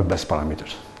 what are the best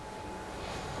parameters?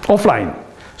 Offline.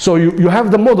 So you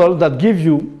have the model that gives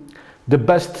you the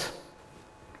best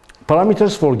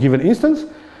parameters for a given instance,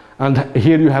 and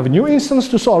here you have a new instance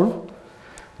to solve.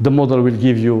 The model will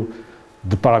give you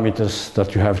the parameters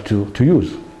that you have to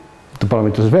use, the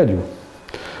parameters value.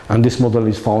 And this model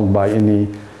is found by any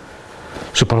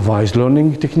supervised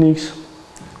learning techniques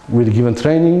with given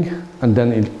training, and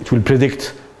then it will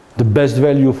predict the best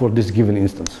value for this given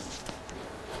instance.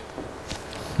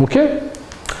 Okay?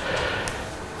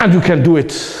 And you can do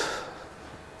it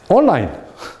online.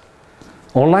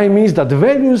 Online means that the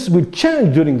values will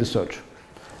change during the search.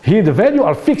 Here the values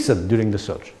are fixed during the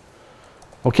search.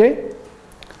 Okay?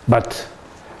 But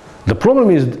the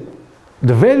problem is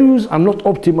the values are not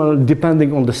optimal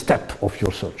depending on the step of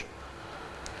your search.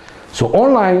 So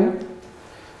online,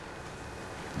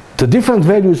 the different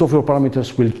values of your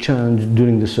parameters will change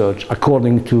during the search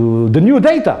according to the new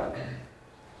data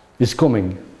is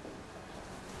coming.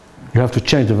 You have to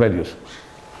change the values.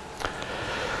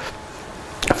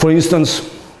 For instance,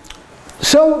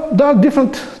 so there are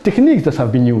different techniques that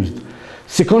have been used.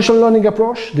 Sequential learning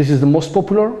approach, this is the most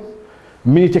popular.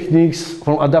 Many techniques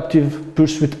from adaptive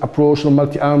pursuit approach or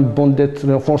multi-arm bonded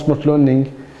reinforcement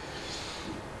learning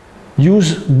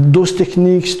use those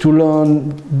techniques to learn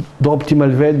the optimal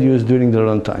values during the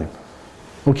runtime.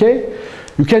 Okay?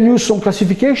 You can use some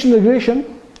classification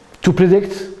regression to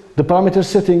predict the parameter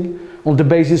setting on the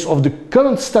basis of the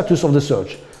current status of the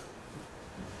search.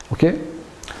 Okay?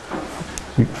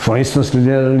 For instance,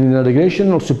 linear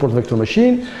regression or support vector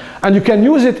machine, and you can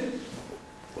use it.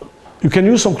 You can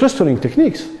use some clustering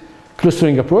techniques,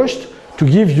 clustering approach, to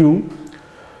give you,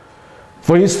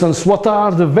 for instance, what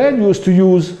are the values to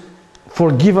use for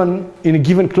in a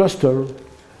given cluster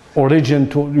or region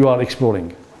you are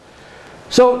exploring.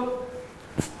 So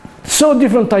So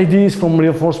different ideas from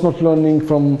reinforcement learning,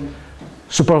 from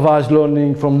supervised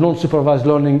learning, from non-supervised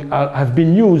learning have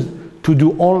been used to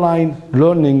do online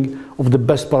learning of the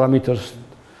best parameters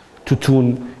to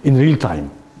tune in real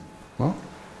time. Huh?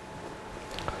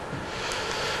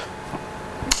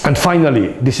 And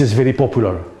finally, this is very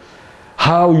popular.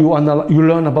 How you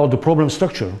learn about the problem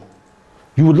structure.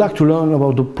 You would like to learn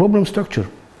about the problem structure,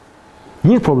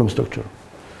 your problem structure.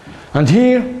 And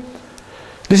here,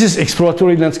 this is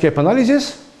exploratory landscape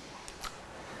analysis.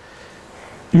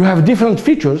 You have different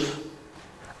features,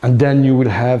 and then you will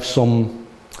have some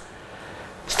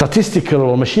statistical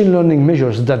or machine learning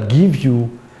measures that give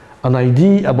you an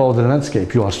idea about the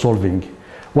landscape you are solving.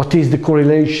 What is the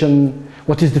correlation?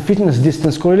 What is the fitness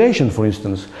distance correlation, for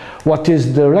instance? What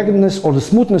is the ruggedness or the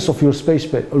smoothness of your space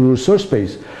or your search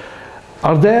space?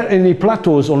 Are there any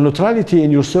plateaus or neutrality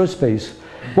in your search space?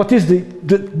 What is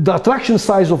the attraction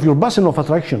size of your basin of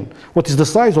attraction? What is the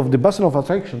size of the basin of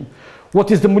attraction?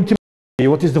 What is the multimodality?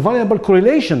 What is the variable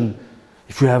correlation?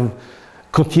 If you have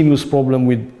continuous problem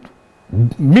with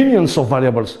millions of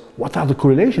variables, what are the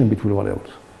correlation between variables?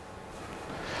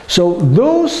 So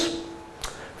those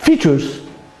features,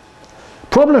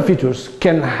 problem features,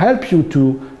 can help you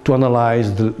to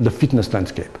analyze the fitness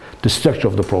landscape, the structure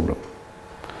of the problem.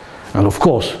 And of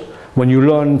course, when you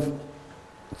learn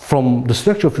from the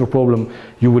structure of your problem,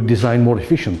 you will design more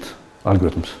efficient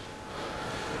algorithms.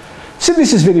 So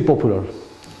this is very popular.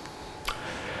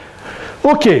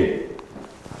 Okay,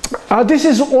 this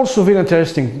is also very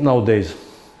interesting nowadays.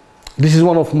 This is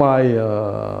one of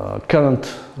my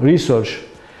current research,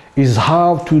 is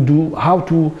how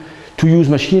to use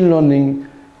machine learning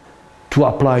to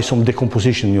apply some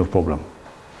decomposition in your problem.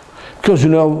 Because, you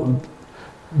know,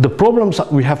 the problems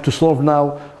that we have to solve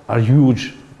now are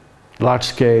huge,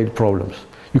 large-scale problems.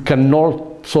 You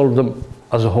cannot solve them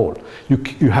as a whole.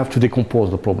 You have to decompose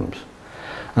the problems.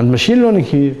 And machine learning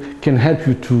here can help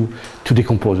you to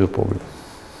decompose your problem.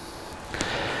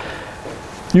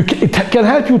 It can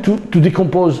help you to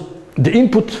decompose the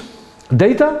input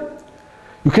data.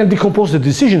 You can decompose the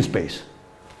decision space.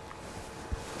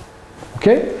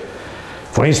 Okay?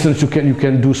 For instance, you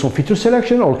can do some feature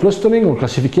selection or clustering or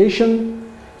classification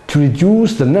to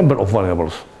reduce the number of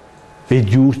variables,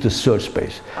 reduce the search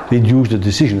space, reduce the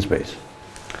decision space.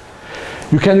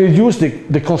 You can reduce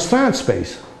the constraint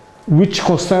space, which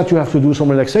constraint you have to do some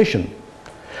relaxation.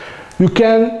 You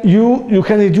can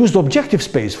reduce the objective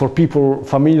space for people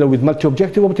familiar with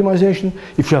multi-objective optimization.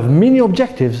 If you have many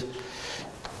objectives,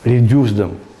 reduce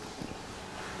them.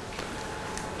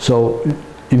 So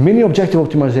in many objective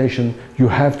optimization, you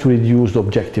have to reduce the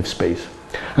objective space.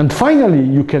 And finally,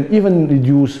 you can even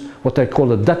reduce what I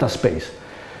call a data space.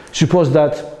 Suppose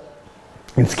that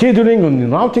in scheduling and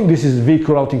in routing, this is a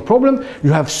vehicle routing problem,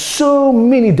 you have so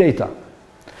many data.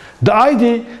 The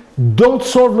idea, don't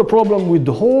solve the problem with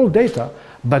the whole data,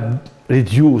 but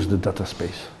reduce the data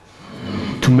space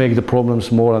to make the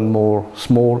problems more and more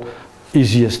small,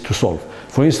 easiest to solve.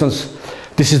 For instance,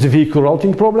 this is the vehicle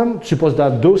routing problem. Suppose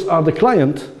that those are the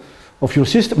client of your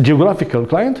system, geographical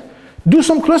client. Do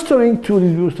some clustering to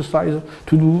reduce the size,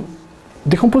 to do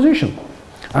decomposition.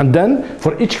 And then,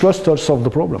 for each cluster, solve the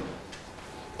problem.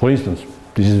 For instance,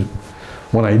 this is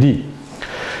one idea.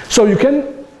 So you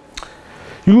can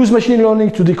use machine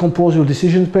learning to decompose your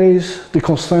decision space, the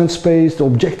constraint space, the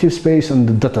objective space, and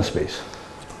the data space.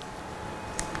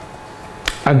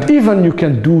 And even you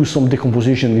can do some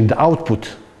decomposition in the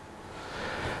output.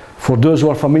 For those who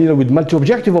are familiar with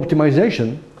multi-objective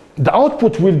optimization, the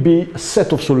output will be a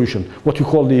set of solutions, what you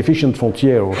call the efficient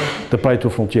frontier or the Pareto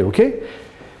frontier, okay?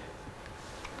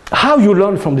 How you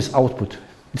learn from this output?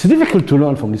 It's difficult to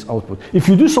learn from this output. If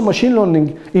you do some machine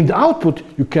learning in the output,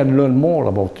 you can learn more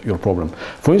about your problem.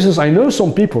 For instance, I know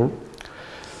some people,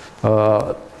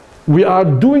 we are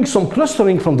doing some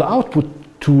clustering from the output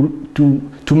to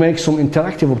make some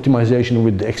interactive optimization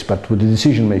with the expert, with the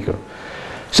decision maker.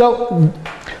 So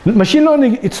machine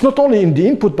learning, it's not only in the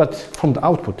input, but from the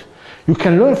output. You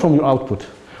can learn from your output.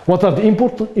 What are the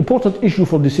important issues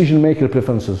for decision maker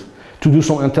preferences to do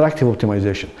some interactive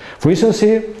optimization? For instance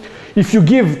here, if you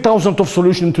give thousands of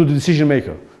solutions to the decision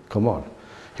maker, come on,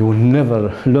 he will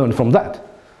never learn from that.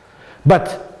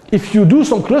 But if you do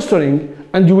some clustering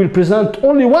and you will present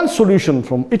only one solution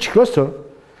from each cluster,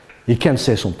 he can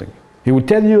say something. He will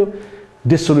tell you,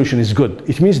 this solution is good.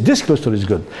 It means this cluster is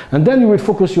good. And then you will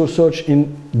focus your search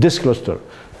in this cluster,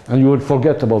 and you will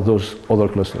forget about those other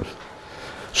clusters.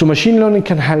 So machine learning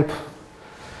can help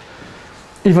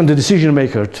even the decision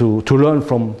maker to learn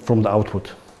from the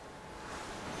output.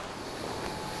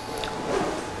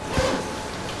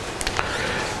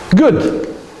 Good.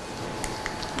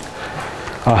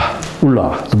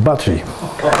 Oula, the battery.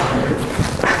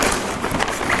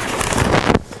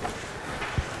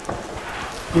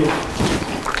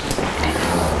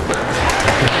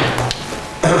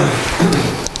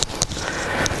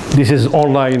 This is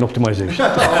online optimization.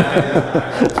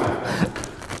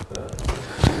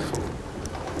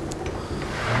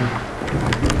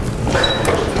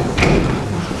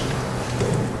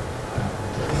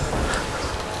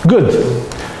 Good.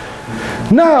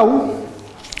 Now,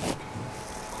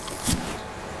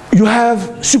 you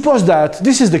have, suppose that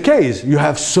this is the case, you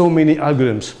have so many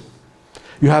algorithms,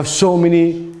 you have so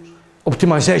many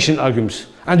optimization algorithms,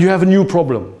 and you have a new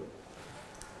problem.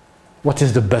 What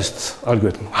is the best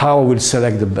algorithm? How I will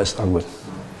select the best algorithm?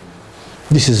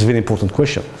 This is a very important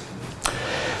question.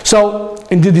 So,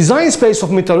 in the design space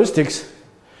of meta-heuristics,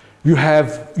 you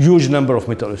have huge number of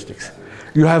meta-heuristics.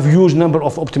 You have huge number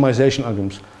of optimization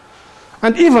algorithms.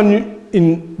 And even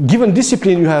in given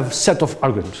discipline, you have set of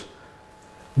algorithms.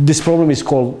 This problem is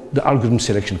called the algorithm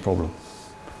selection problem.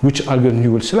 Which algorithm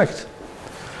you will select?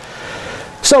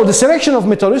 So the selection of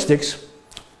meta-heuristics,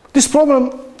 this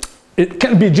problem, it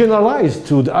can be generalized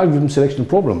to the algorithm selection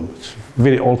problem. It's a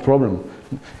very old problem,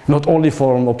 not only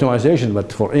for optimization,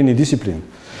 but for any discipline.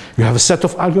 You have a set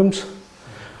of algorithms.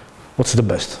 What's the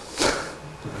best?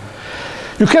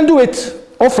 You can do it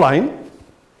offline,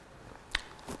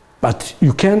 but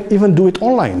you can even do it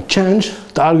online. Change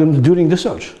the algorithm during the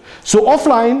search. So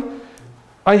offline,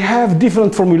 I have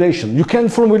different formulation. You can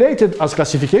formulate it as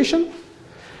classification,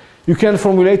 you can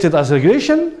formulate it as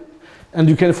regression, and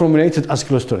you can formulate it as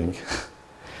clustering.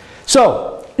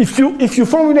 So if you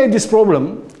formulate this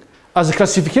problem as a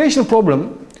classification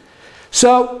problem,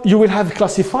 so you will have a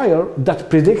classifier that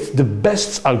predicts the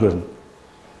best algorithm.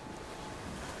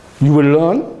 You will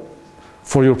learn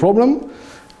for your problem,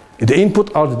 the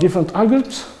input are the different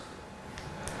algorithms,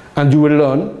 and you will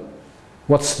learn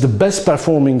what's the best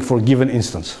performing for a given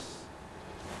instance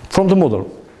from the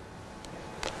model.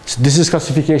 So this is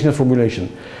classification and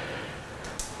formulation.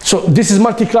 So this is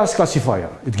multi-class classifier.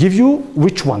 It gives you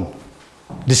which one?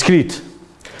 Discrete.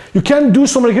 You can do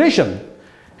some regression.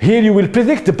 Here you will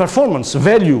predict the performance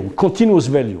value, continuous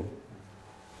value,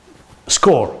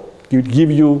 score. It will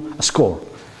give you a score.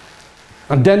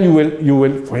 And then you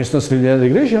will, for instance, linear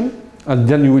regression, and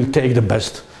then you will take the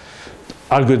best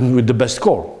algorithm with the best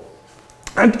score.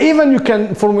 And even you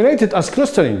can formulate it as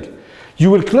clustering.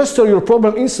 You will cluster your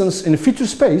problem instance in a feature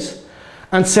space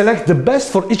and select the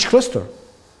best for each cluster.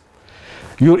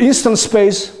 Your instance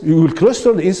space, you will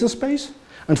cluster the instance space,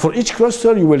 and for each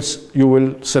cluster you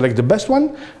will select the best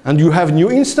one, and you have new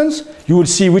instance, you will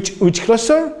see which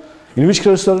cluster, in which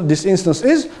cluster this instance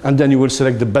is, and then you will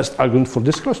select the best algorithm for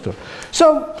this cluster.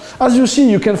 So, as you see,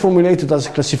 you can formulate it as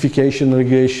classification,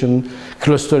 regression,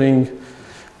 clustering,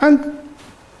 and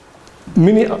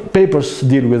many papers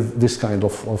deal with this kind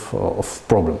of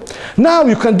problem. Now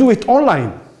you can do it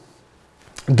online.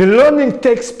 The learning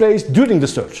takes place during the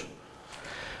search.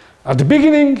 At the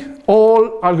beginning,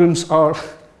 all algorithms are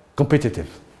competitive.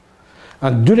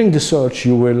 And during the search,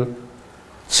 you will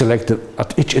select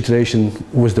at each iteration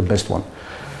who is the best one.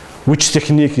 Which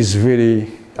technique is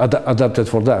very adapted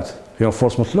for that?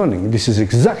 Reinforcement learning. This is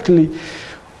exactly,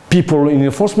 people in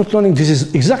reinforcement learning, this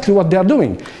is exactly what they are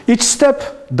doing. Each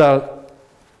step, the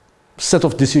set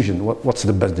of decision, what's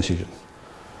the best decision?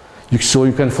 So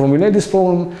you can formulate this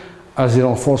problem as a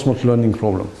reinforcement learning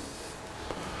problem.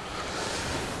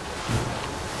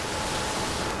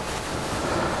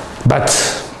 But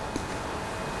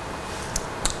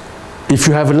if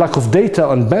you have a lack of data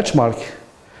on benchmark,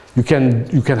 you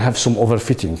can have some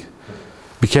overfitting.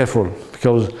 Be careful,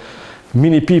 because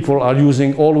many people are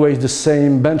using always the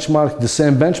same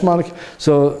benchmark,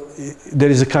 so there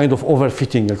is a kind of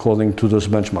overfitting according to those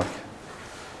benchmark.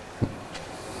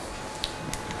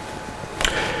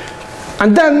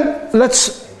 And then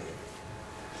let's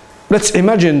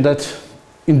imagine that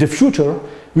in the future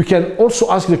we can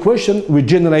also ask the question, we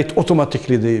generate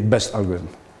automatically the best algorithm.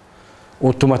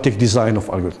 Automatic design of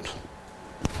algorithms.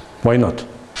 Why not?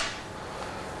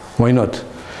 Why not?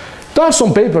 There are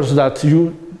some papers that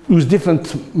use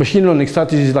different machine learning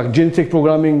strategies like genetic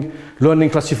programming,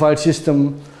 learning classified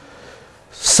system,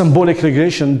 symbolic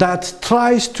regression that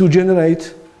tries to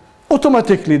generate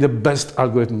automatically the best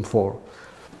algorithm for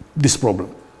this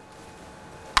problem.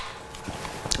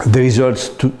 The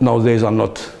results nowadays are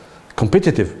not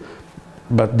competitive,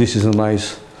 but this is a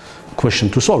nice question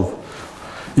to solve.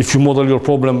 If you model your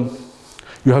problem,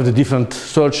 you have the different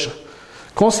search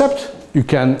concept, you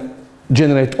can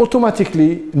generate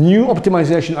automatically new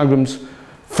optimization algorithms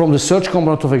from the search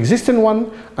component of existing one,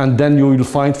 and then you will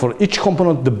find for each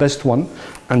component the best one,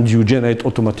 and you generate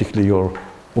automatically your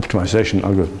optimization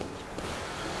algorithm.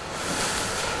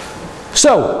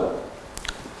 So,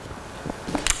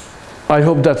 I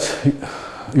hope that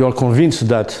you are convinced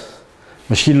that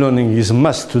machine learning is a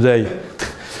must today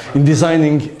in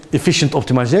designing efficient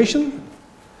optimization.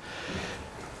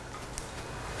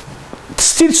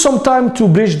 Still some time to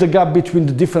bridge the gap between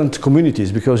the different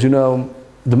communities, because you know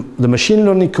the machine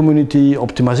learning community,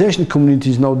 optimization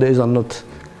communities nowadays are not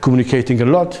communicating a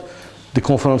lot. The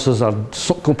conferences are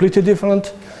completely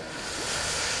different.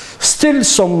 Still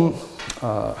some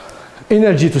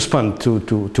energy to spend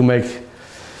to make.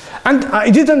 And I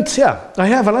didn't, I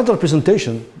have another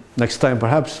presentation next time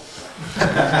perhaps.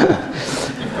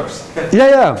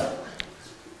 Yeah.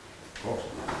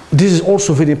 This is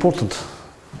also very important.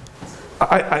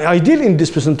 I deal in this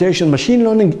presentation machine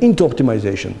learning into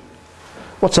optimization.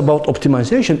 What's about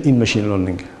optimization in machine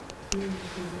learning?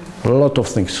 A lot of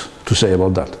things to say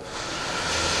about that.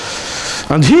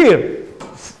 And here,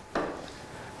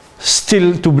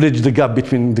 still to bridge the gap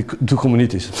between the two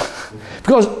communities.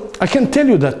 Because I can tell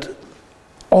you that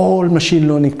all machine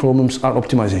learning problems are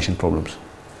optimization problems.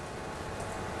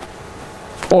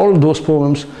 All those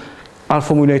problems are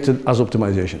formulated as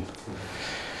optimization.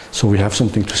 So we have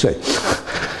something to say.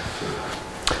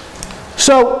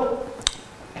 So,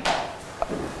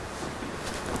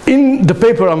 in the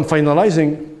paper I'm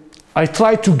finalizing, I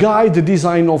try to guide the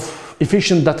design of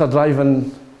efficient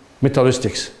data-driven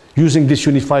meta-heuristics using this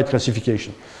unified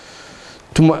classification.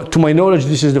 To my knowledge,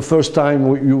 this is the first time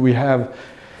we have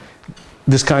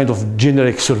this kind of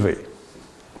generic survey.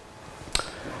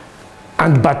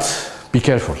 But be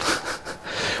careful.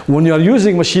 When you are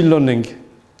using machine learning,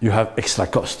 you have extra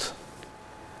cost.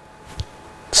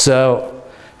 So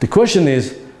the question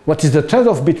is, what is the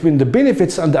trade-off between the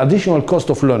benefits and the additional cost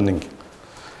of learning?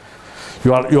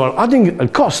 You are adding a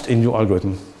cost in your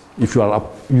algorithm if you are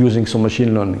using some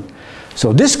machine learning.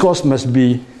 So this cost must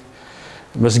improve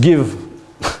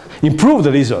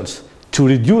the results to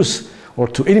reduce or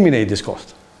to eliminate this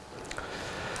cost.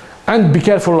 And be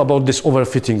careful about this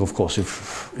overfitting, of course.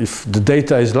 If the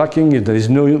data is lacking, if there is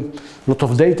no lot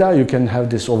of data, you can have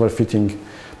this overfitting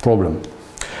problem.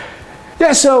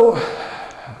 Yeah, so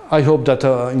I hope that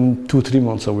in 2-3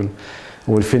 months I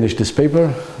will finish this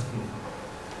paper.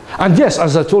 And yes,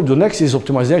 as I told you, next is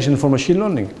optimization for machine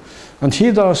learning. And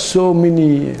here there are so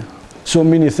many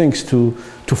things to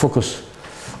focus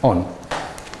on.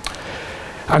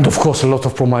 And of course, a lot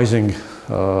of promising,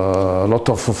 a lot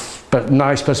of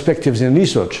nice perspectives in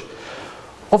research.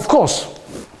 Of course,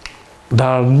 there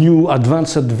are new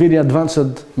very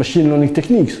advanced machine learning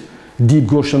techniques. Deep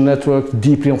Gaussian network,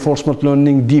 deep reinforcement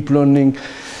learning, deep learning,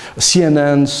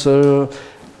 CNNs.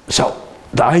 So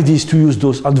the idea is to use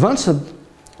those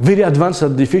very advanced,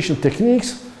 efficient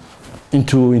techniques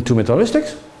into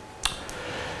meta-heuristics.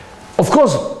 Of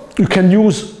course, you can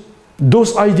use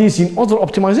those ideas in other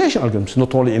optimization algorithms,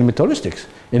 not only in meta-heuristics,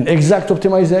 in exact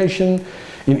optimization,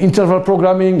 in interval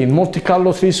programming, in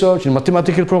multi-Carlos research, in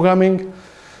mathematical programming.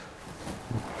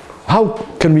 How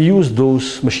can we use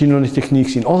those machine learning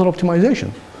techniques in other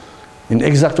optimization? In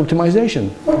exact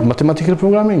optimization, in mathematical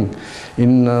programming,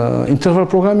 in interval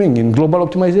programming, in global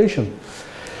optimization.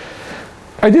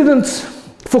 I didn't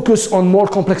focus on more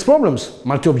complex problems,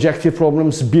 multi-objective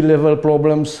problems, B-level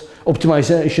problems,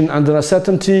 optimization under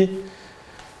uncertainty.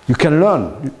 You can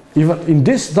learn. Even in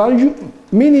this, there are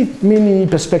many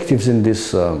perspectives in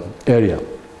this area.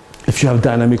 If you have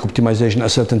dynamic optimization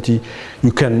uncertainty,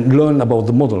 you can learn about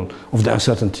the model of the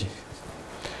uncertainty.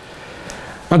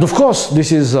 And of course,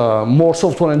 this is more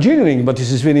software engineering, but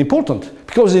this is very important.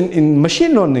 Because in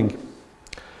machine learning,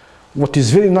 what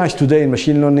is very nice today in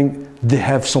machine learning, they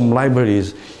have some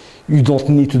libraries. You don't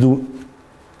need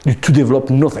to develop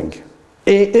nothing.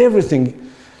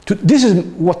 Everything. This is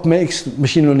what makes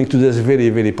machine learning today very,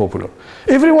 very popular.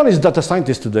 Everyone is data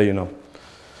scientist today, you know.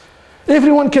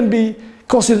 Everyone can be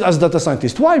considered as data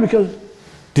scientist. Why? Because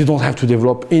they don't have to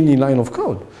develop any line of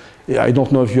code. I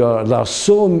don't know if there are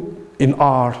some in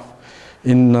R,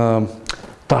 there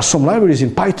are some libraries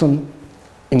in Python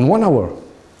in 1 hour.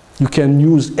 You can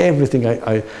use everything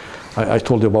I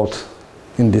told you about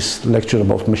in this lecture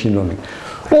about machine learning.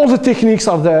 All the techniques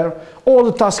are there, all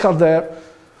the tasks are there.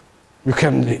 You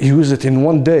can use it in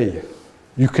 1 day.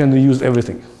 You can use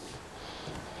everything.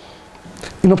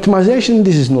 In optimization,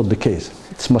 this is not the case.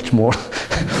 It's much more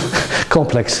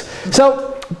complex.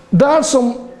 So there are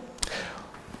some,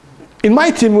 in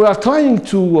my team, we are trying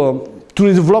to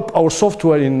develop our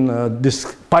software in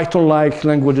this Python-like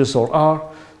languages or R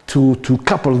to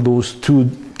couple those two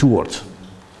words.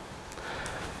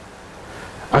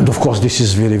 And of course, this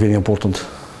is very, very important.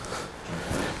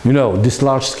 You know, this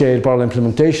large-scale parallel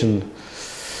implementation,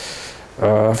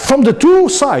 From the two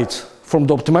sides, from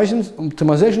the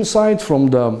optimization side, from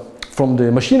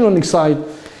the machine learning side,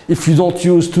 if you don't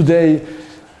use today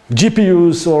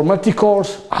GPUs or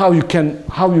multi-cores, how you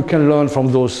can learn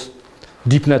from those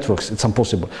deep networks? It's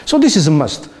impossible. So this is a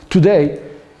must. Today,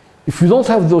 if you don't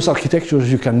have those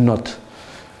architectures, you cannot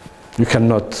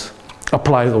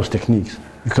apply those techniques.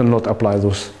 You cannot apply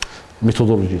those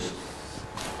methodologies.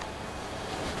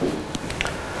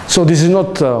 So this is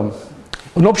not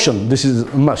an option, this is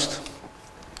a must.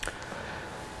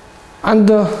 And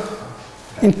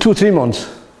in 2-3 months,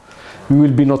 we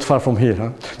will be not far from here.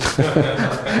 Huh?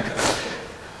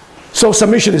 So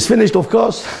submission is finished, of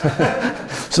course.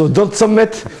 So don't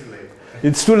submit.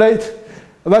 It's too late.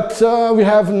 But we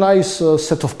have a nice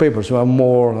set of papers. We have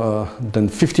more than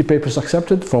 50 papers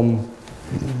accepted from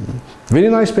very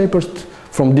nice papers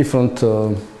from different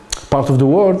parts of the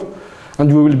world.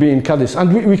 And we will be in Cadiz.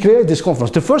 And we created this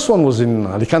conference. The first one was in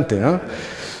Alicante. Huh?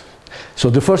 So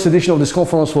the first edition of this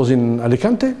conference was in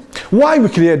Alicante. Why we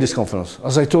created this conference?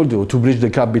 As I told you, to bridge the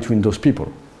gap between those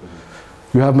people.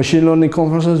 You have machine learning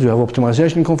conferences, you have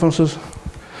optimization conferences.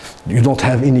 You don't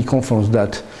have any conference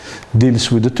that deals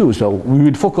with the two. So we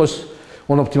will focus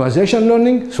on optimization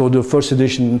learning. So the first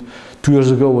edition 2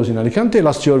 years ago was in Alicante.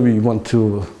 Last year we went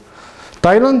to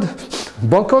Thailand,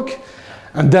 Bangkok,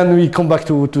 and then we come back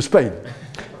to Spain.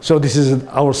 So this is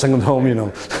our second home, you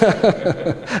know.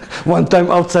 One time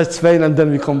outside Spain, and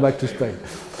then we come back to Spain.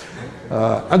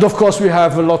 And of course, we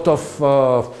have a lot of...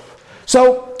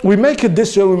 so we make it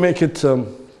this year, we make it...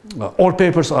 all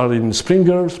papers are in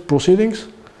Springer's proceedings.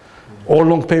 All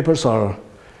long papers are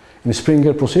in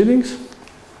Springer proceedings.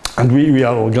 And we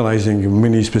are organizing a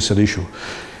mini special issue.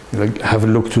 Have a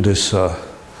look to this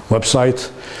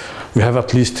website. We have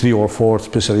at least 3 or 4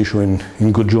 special issues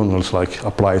in good journals like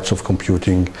Applied Soft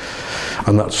Computing,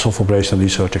 and Soft Operational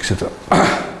Research, etc.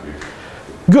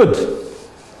 Good.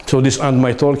 So this ends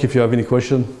my talk. If you have any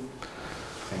question.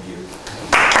 Thank you.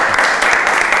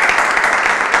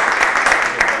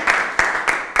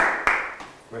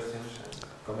 Questions and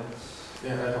comments?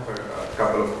 Yeah, I have a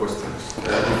couple of questions.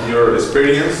 With your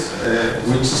experience,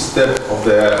 which step of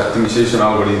the optimization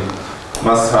algorithm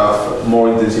must have more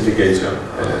intensification?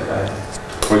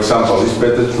 For example, it's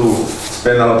better to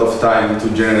spend a lot of time to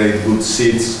generate good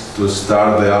seeds to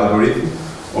start the algorithm,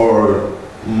 or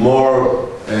more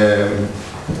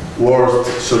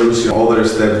worst solution, other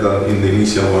steps than in the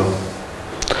initial one?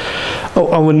 Oh,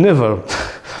 I will never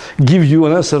give you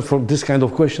an answer for this kind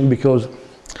of question, because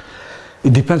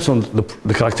it depends on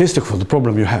the characteristic of the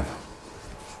problem you have.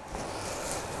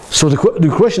 So the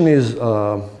question is,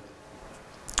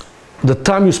 the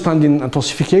time you spend in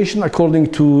intensification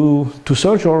according to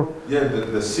search, or? Yeah,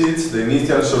 the seeds, the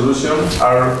initial solution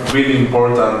are really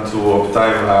important to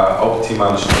obtain an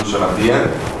optimal solution at the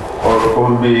end, or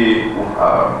could be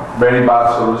a very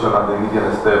bad solution at the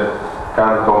initial step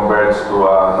can converge to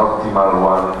an optimal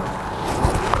one?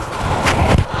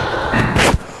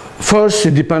 First,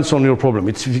 it depends on your problem.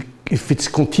 If it's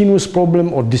continuous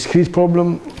problem or discrete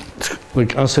problem, the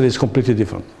answer is completely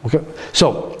different. Okay,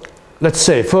 so. Let's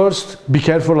say, first, be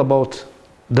careful about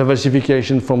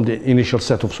diversification from the initial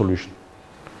set of solutions.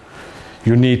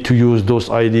 You need to use those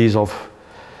ideas of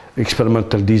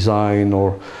experimental design,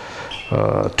 or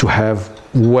to have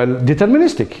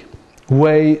deterministic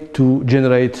way to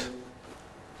generate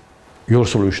your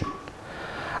solution.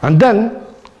 And then,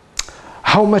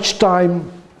 how much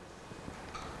time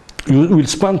you will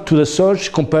spend to the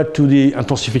search compared to the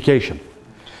intensification.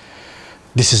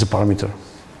 This is a parameter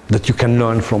that you can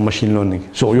learn from machine learning.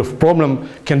 So your problem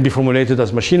can be formulated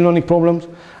as machine learning problems,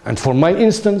 and for my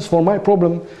instance, for my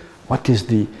problem, what is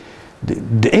the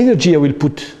energy I will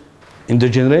put in the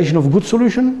generation of good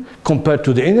solution compared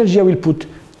to the energy I will put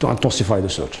to intensify the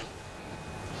search.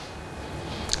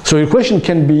 So your question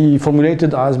can be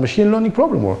formulated as machine learning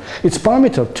problem, or it's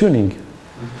parameter tuning.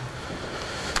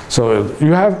 So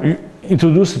you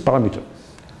introduce the parameter.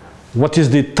 What is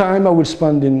the time I will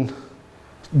spend in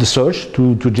the search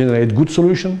to generate good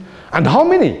solution, and how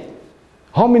many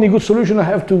good solutions I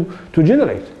have to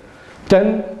generate?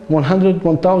 10, 100,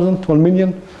 1,000, 1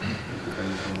 million?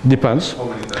 Depends.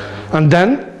 And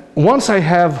then, once I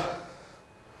have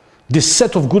this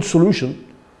set of good solutions,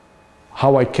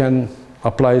 how I can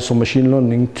apply some machine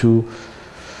learning to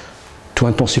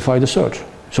intensify the search.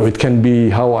 So it can be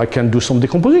how I can do some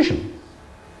decomposition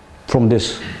from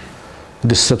this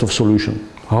set of solutions,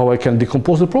 how I can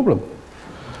decompose the problem.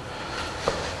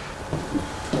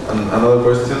 Another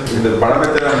question, in the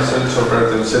parameter and search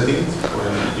operator settings,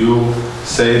 when you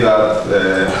say that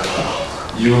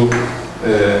you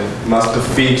must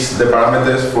fix the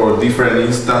parameters for different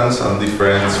instance and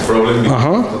different problems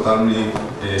totally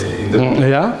independent.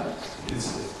 Yeah.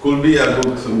 It could be a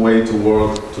good way to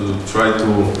work to try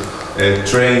to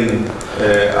train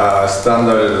a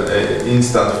standard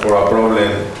instance for a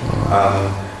problem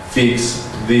and fix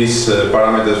these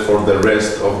parameters for the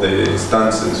rest of the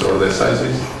instances or the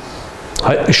sizes.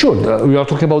 Sure, we are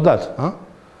talking about that. Huh?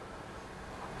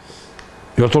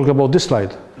 You're talking about this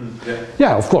slide?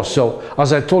 Yeah, of course. So,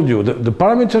 as I told you, the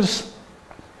parameters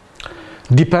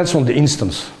depends on the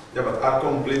instance. Yeah, but are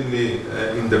completely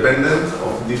independent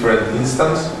of different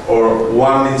instance, or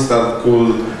one instance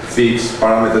could fix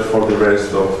parameters for the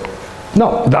rest of?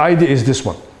 No, the idea is this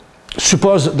one.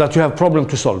 Suppose that you have a problem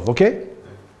to solve, okay?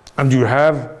 And you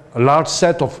have a large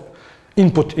set of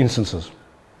input instances.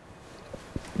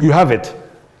 You have it.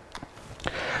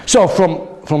 So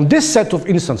from this set of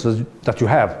instances that you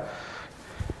have,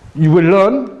 you will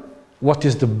learn what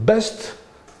is the best,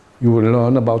 you will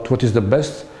learn about what is the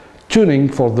best tuning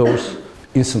for those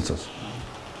instances.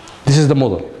 This is the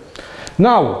model.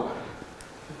 Now,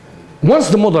 once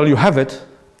the model you have it,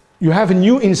 you have a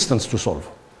new instance to solve.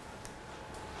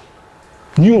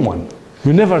 New one.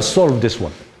 You never solve this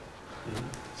one.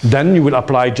 Then you will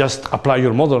just apply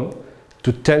your model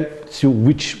to tell you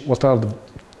what are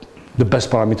the best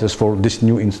parameters for this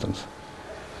new instance.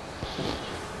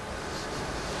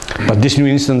 But this new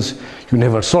instance, you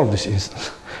never solve this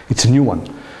instance. It's a new one.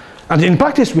 And in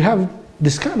practice, we have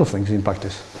this kind of things in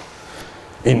practice.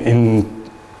 In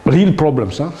real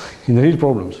problems, in real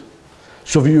problems.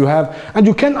 So you have, and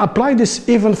you can apply this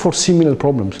even for similar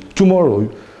problems. Tomorrow,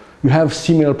 you have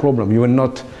similar problem. You will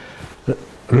not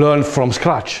learn from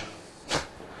scratch.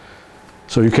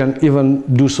 So you can even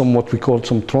do some what we call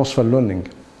some transfer learning.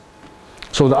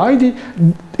 So the idea,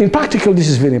 in practical, this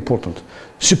is very important.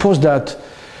 Suppose that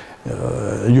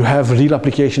you have a real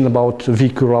application about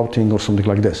vehicle routing or something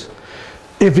like this.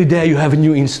 Every day you have a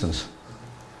new instance.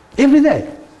 Every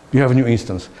day you have a new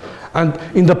instance. And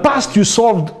in the past you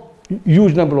solved a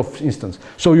huge number of instances.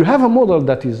 So you have a model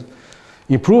that is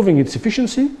improving its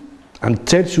efficiency and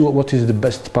tells you what is the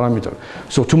best parameter.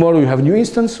 So tomorrow you have a new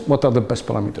instance, what are the best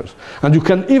parameters? And you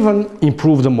can even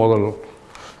improve the model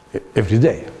every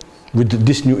day with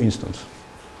this new instance.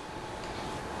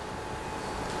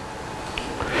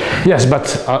 Yes,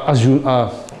 but as you,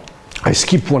 I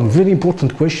skipped one very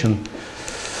important question.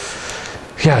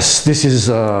 Yes, this is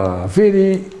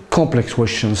very complex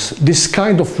questions. This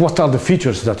kind of what are the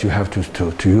features that you have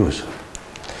to use?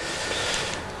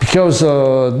 Because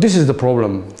this is the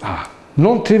problem.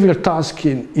 Non-trivial task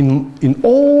in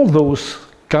all those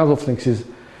kinds of things is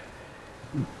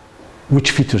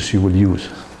which features you will use.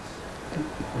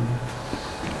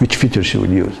 Which features you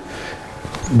will use.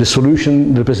 The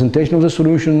solution, the representation of the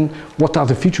solution, what are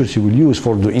the features you will use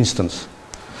for the instance.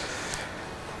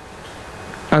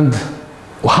 And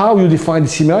how you define the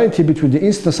similarity between the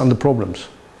instance and the problems.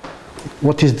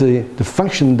 What is the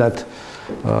function that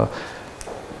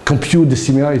compute the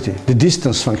similarity, the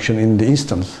distance function in the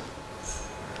instance.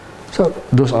 So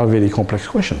those are very complex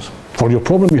questions. For your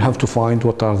problem you have to find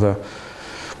what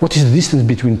is the distance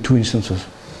between two instances.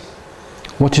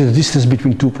 What is the distance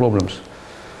between two problems?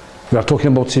 We are talking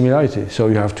about similarity, so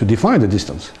you have to define the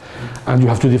distance. And you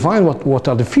have to define what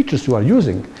are the features you are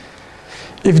using.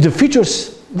 If the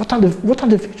features, what are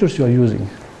the features you are using?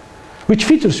 Which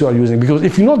features you are using? Because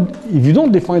if you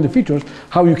don't define the features,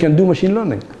 how you can do machine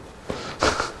learning?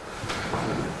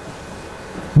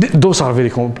 Those are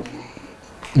very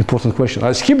important questions.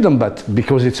 I skip them, but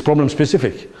because it's problem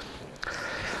specific.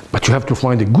 But you have to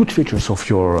find the good features of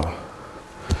your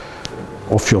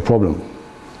problem.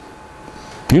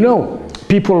 You know,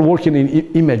 people working in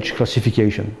image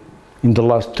classification in the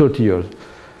last 30 years,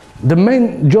 the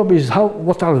main job is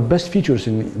what are the best features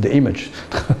in the image.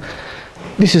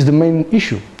 This is the main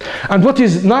issue. And what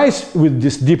is nice with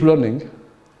this deep learning,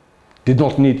 they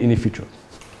don't need any feature.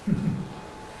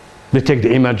 They take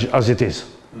the image as it is.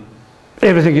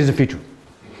 Everything is a feature.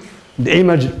 The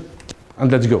image,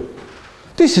 and let's go.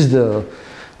 This is the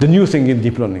new thing in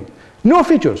deep learning. No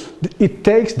features. It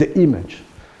takes the image.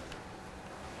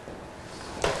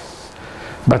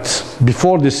 But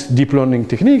before this deep learning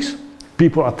techniques,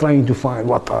 people are trying to find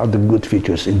what are the good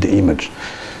features in the image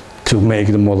to make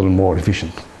the model more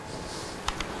efficient.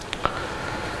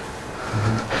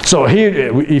 So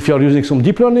here, if you are using some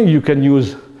deep learning, you can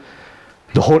use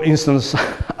the whole instance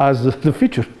as the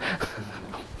feature.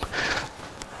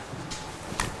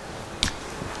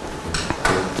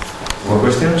 More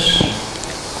questions?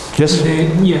 Yes?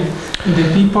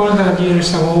 The people that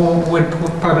years ago were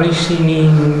publishing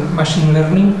in machine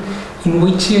learning, In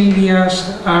which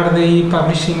areas are they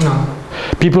publishing now?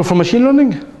 People from machine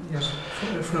learning? Yes,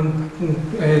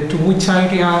 to which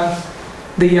area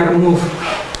they are moved?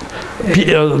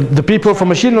 The people from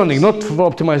machine learning, not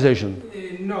for optimization.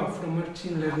 No, from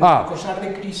machine learning, because are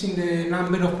decreasing the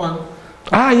number of...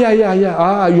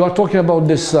 Yeah. You are talking about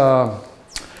this,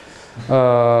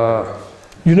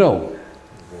 you know,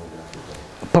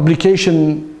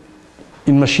 publication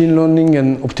in machine learning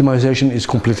and optimization is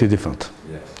completely different.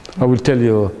 Yes. I will tell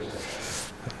you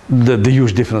the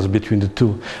huge difference between the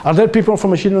two. Are there people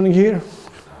from machine learning here?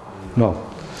 No.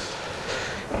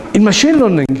 In machine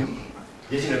learning,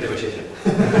 Yes, in a negotiation.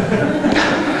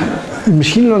 in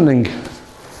machine learning,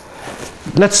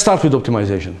 let's start with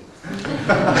optimization.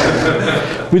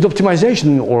 With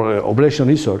optimization or operational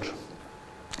research,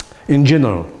 in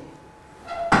general,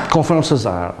 conferences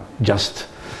are just,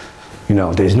 you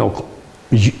know, there is no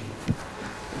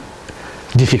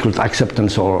difficult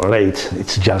acceptance or rate.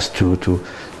 It's just to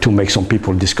make some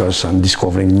people discuss and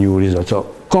discovering new results. So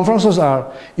conferences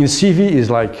are, in CV, is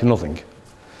like nothing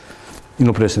in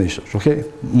operational research, okay?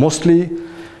 Mostly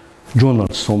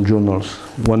journals, some journals,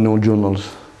 well-known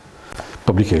journals,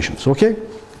 publications, okay?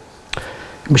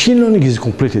 Machine learning is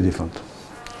completely different.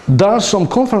 There are some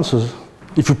conferences,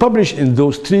 if you publish in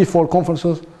those 3-4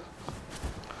 conferences,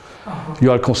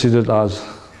 you are considered as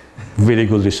very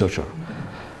good researcher.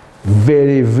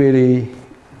 Very, very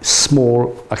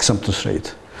small acceptance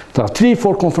rate. There are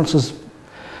 3-4 conferences,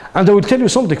 and I will tell you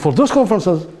something, for those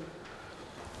conferences,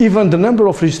 even the number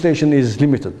of registration is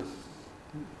limited.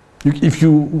 If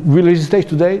you will register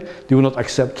today, they will not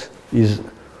accept, is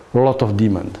a lot of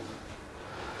demand.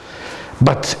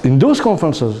 But in those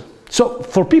conferences, so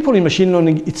for people in machine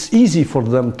learning, it's easy for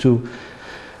them to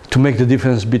make the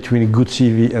difference between good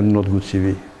CV and not good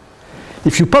CV.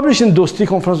 If you publish in those 3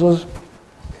 conferences,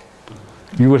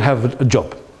 you will have a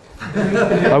job.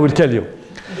 I will tell you.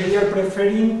 They are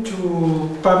preferring to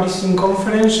publish in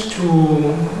conference to...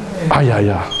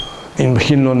 Yeah. In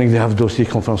machine learning, they have those 3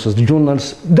 conferences. The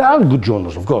journals, they are good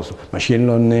journals, of course. Machine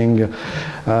learning,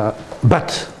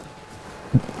 but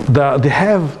they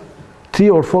have 3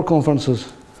 or 4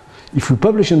 conferences. If you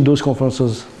publish in those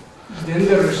conferences, then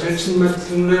the research in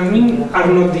machine learning are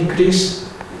not decreased.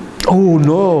 Oh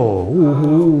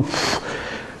no!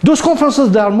 Those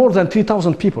conferences, there are more than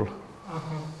 3,000 people.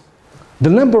 The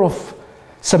number of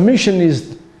submission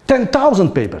is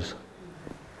 10,000 papers.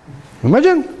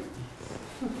 Imagine,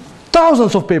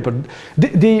 thousands of papers.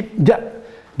 The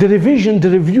revision, the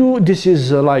review, this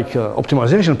is like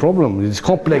optimization problem. It's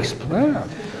complex.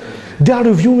 They are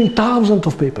reviewing thousands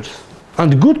of papers,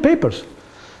 and good papers.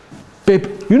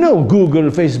 You know, Google,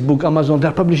 Facebook, Amazon,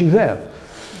 they're publishing there.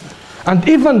 And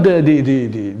even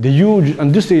the huge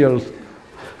industrials,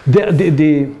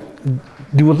 they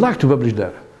would like to publish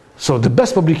there. So the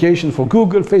best publication for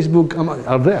Google, Facebook,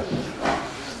 are there.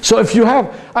 So if you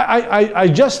have, I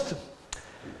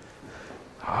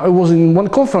was in one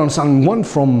conference and one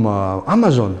from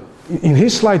Amazon. In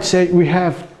his slide say we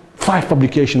have 5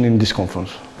 publications in this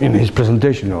conference. In his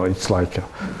presentation, you know, it's like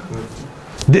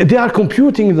they are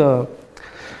computing the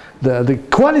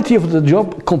quality of the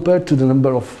job compared to the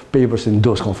number of papers in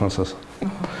those conferences.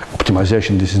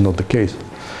 Optimization, this is not the case.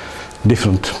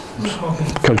 Different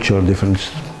cultural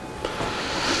difference.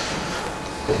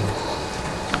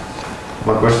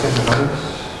 More questions?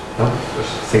 No?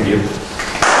 Thank you.